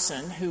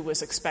 Allison, who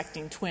was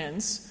expecting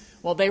twins.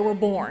 Well, they were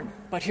born,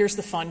 but here's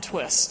the fun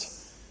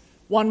twist.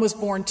 One was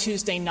born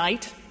Tuesday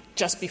night,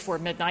 just before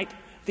midnight.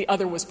 The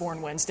other was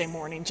born Wednesday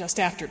morning, just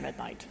after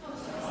midnight.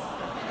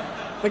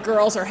 The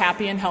girls are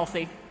happy and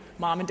healthy.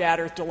 Mom and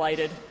Dad are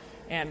delighted,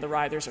 and the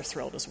Rythers are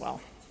thrilled as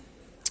well.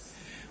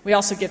 We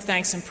also give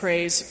thanks and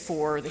praise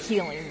for the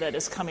healing that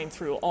is coming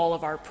through all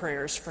of our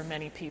prayers for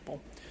many people.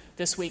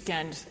 This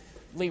weekend,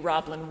 Lee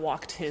Roblin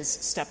walked his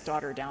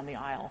stepdaughter down the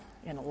aisle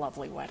in a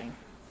lovely wedding.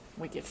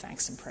 We give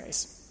thanks and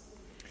praise.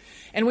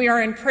 And we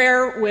are in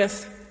prayer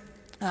with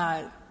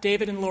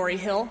David and Lori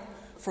Hill,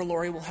 for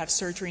Lori will have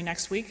surgery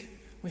next week.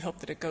 We hope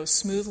that it goes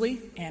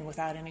smoothly and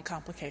without any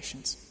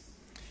complications.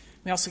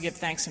 We also give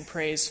thanks and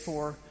praise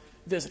for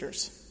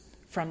visitors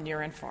from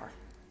near and far.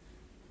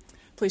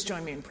 Please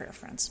join me in prayer,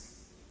 friends.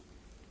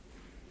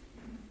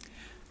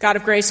 God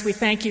of grace, we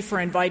thank you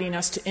for inviting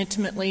us to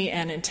intimately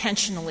and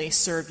intentionally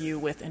serve you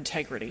with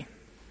integrity.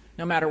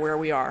 No matter where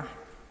we are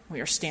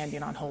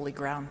standing on holy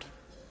ground.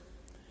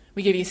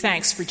 We give you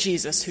thanks for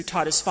Jesus, who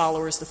taught his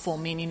followers the full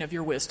meaning of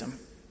your wisdom.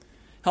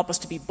 Help us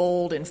to be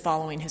bold in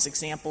following his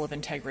example of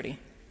integrity.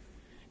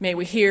 May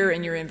we hear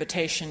in your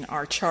invitation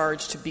our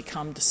charge to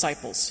become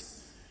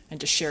disciples and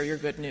to share your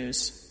good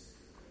news.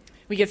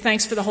 We give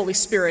thanks for the Holy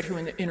Spirit who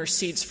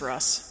intercedes for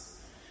us.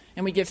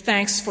 And we give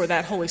thanks for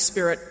that Holy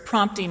Spirit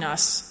prompting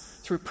us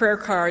through prayer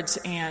cards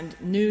and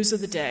news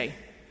of the day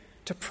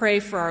to pray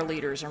for our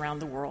leaders around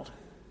the world,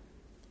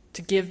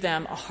 to give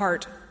them a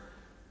heart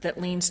that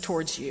leans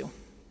towards you.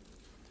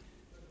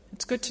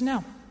 It's good to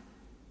know.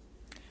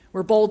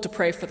 We're bold to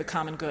pray for the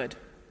common good.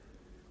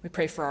 We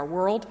pray for our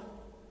world.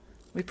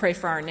 We pray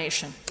for our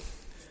nation.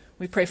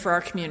 We pray for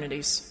our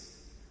communities.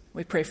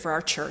 We pray for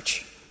our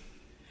church.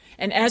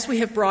 And as we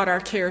have brought our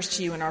cares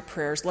to you in our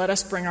prayers, let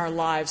us bring our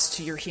lives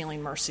to your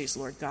healing mercies,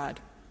 Lord God.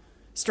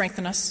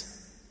 Strengthen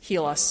us,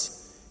 heal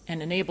us,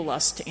 and enable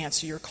us to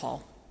answer your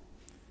call.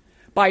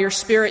 By your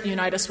Spirit,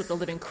 unite us with the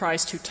living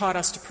Christ, who taught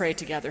us to pray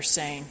together,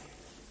 saying,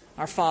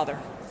 Our Father,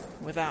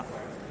 without,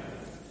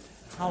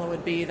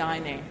 hallowed be thy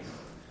name.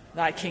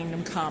 Thy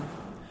kingdom come,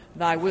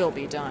 thy will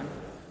be done,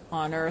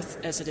 on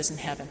earth as it is in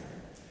heaven.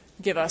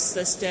 Give us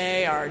this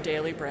day our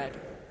daily bread,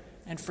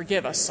 and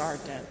forgive us our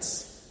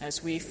debts,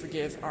 as we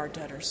forgive our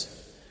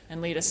debtors.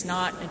 And lead us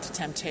not into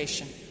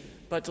temptation,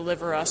 but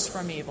deliver us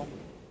from evil.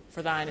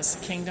 For thine is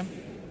the kingdom,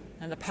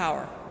 and the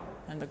power,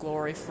 and the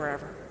glory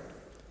forever.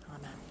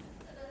 Amen.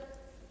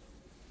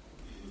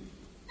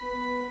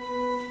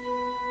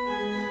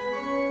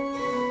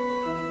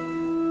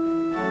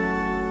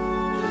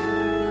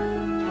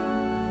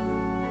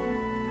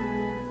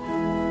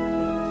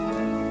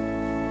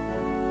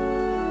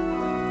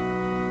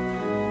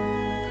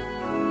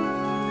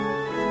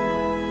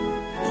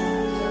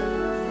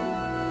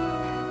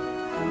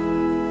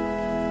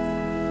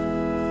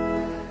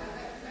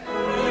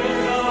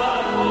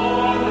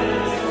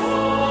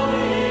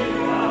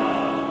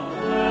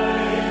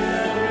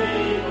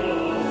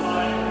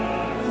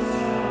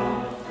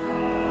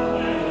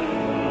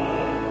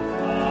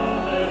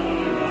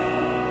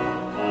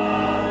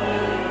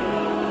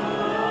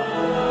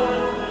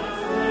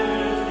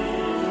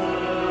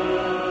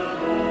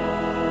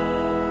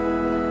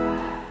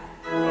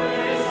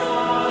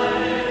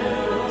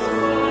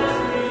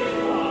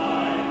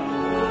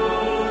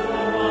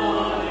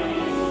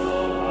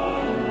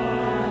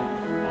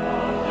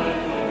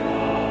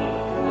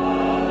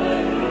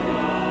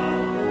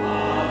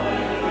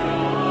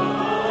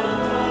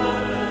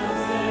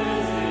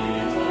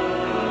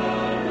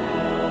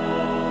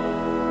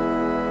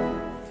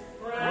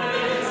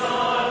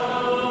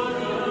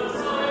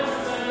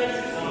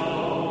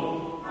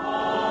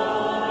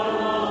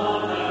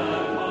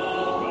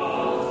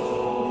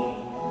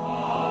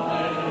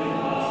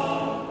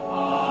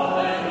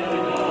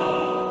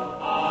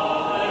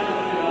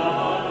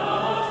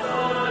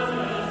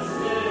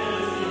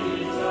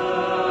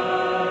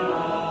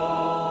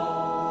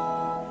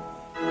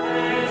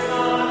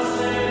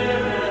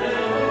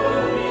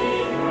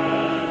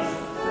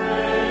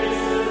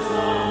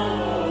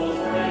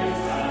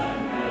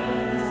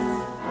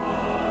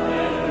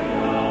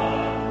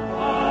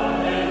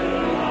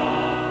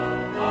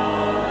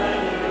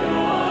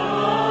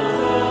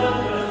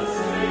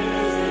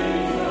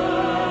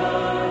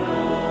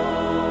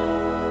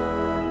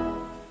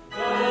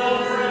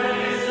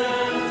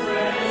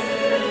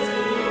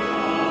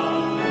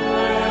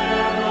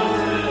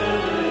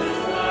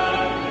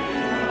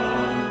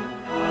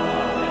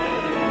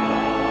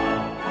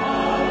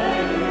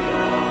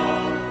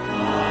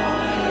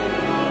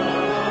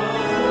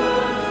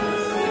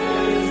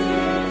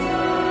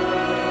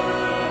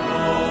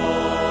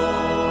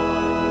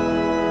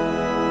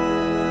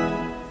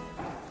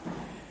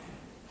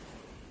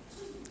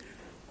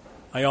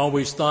 I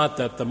always thought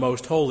that the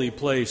most holy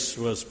place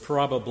was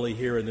probably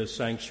here in this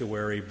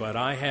sanctuary, but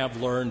I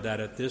have learned that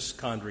at this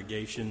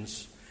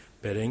congregation's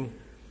bidding,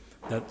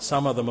 that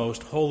some of the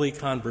most holy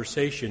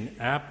conversation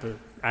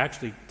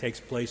actually takes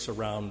place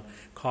around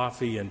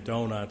coffee and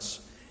donuts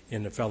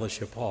in the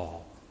fellowship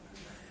hall.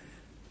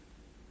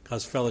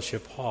 Because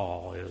fellowship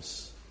hall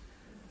is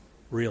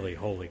really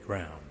holy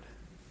ground.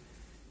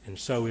 And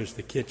so is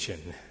the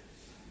kitchen.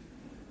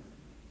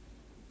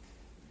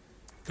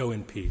 Go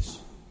in peace.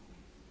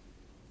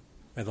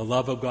 May the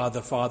love of God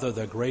the Father,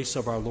 the grace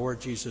of our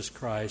Lord Jesus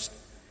Christ,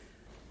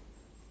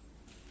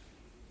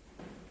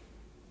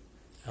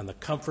 and the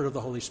comfort of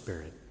the Holy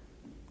Spirit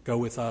go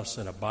with us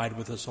and abide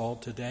with us all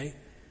today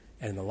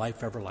and in the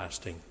life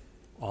everlasting.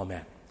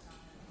 Amen.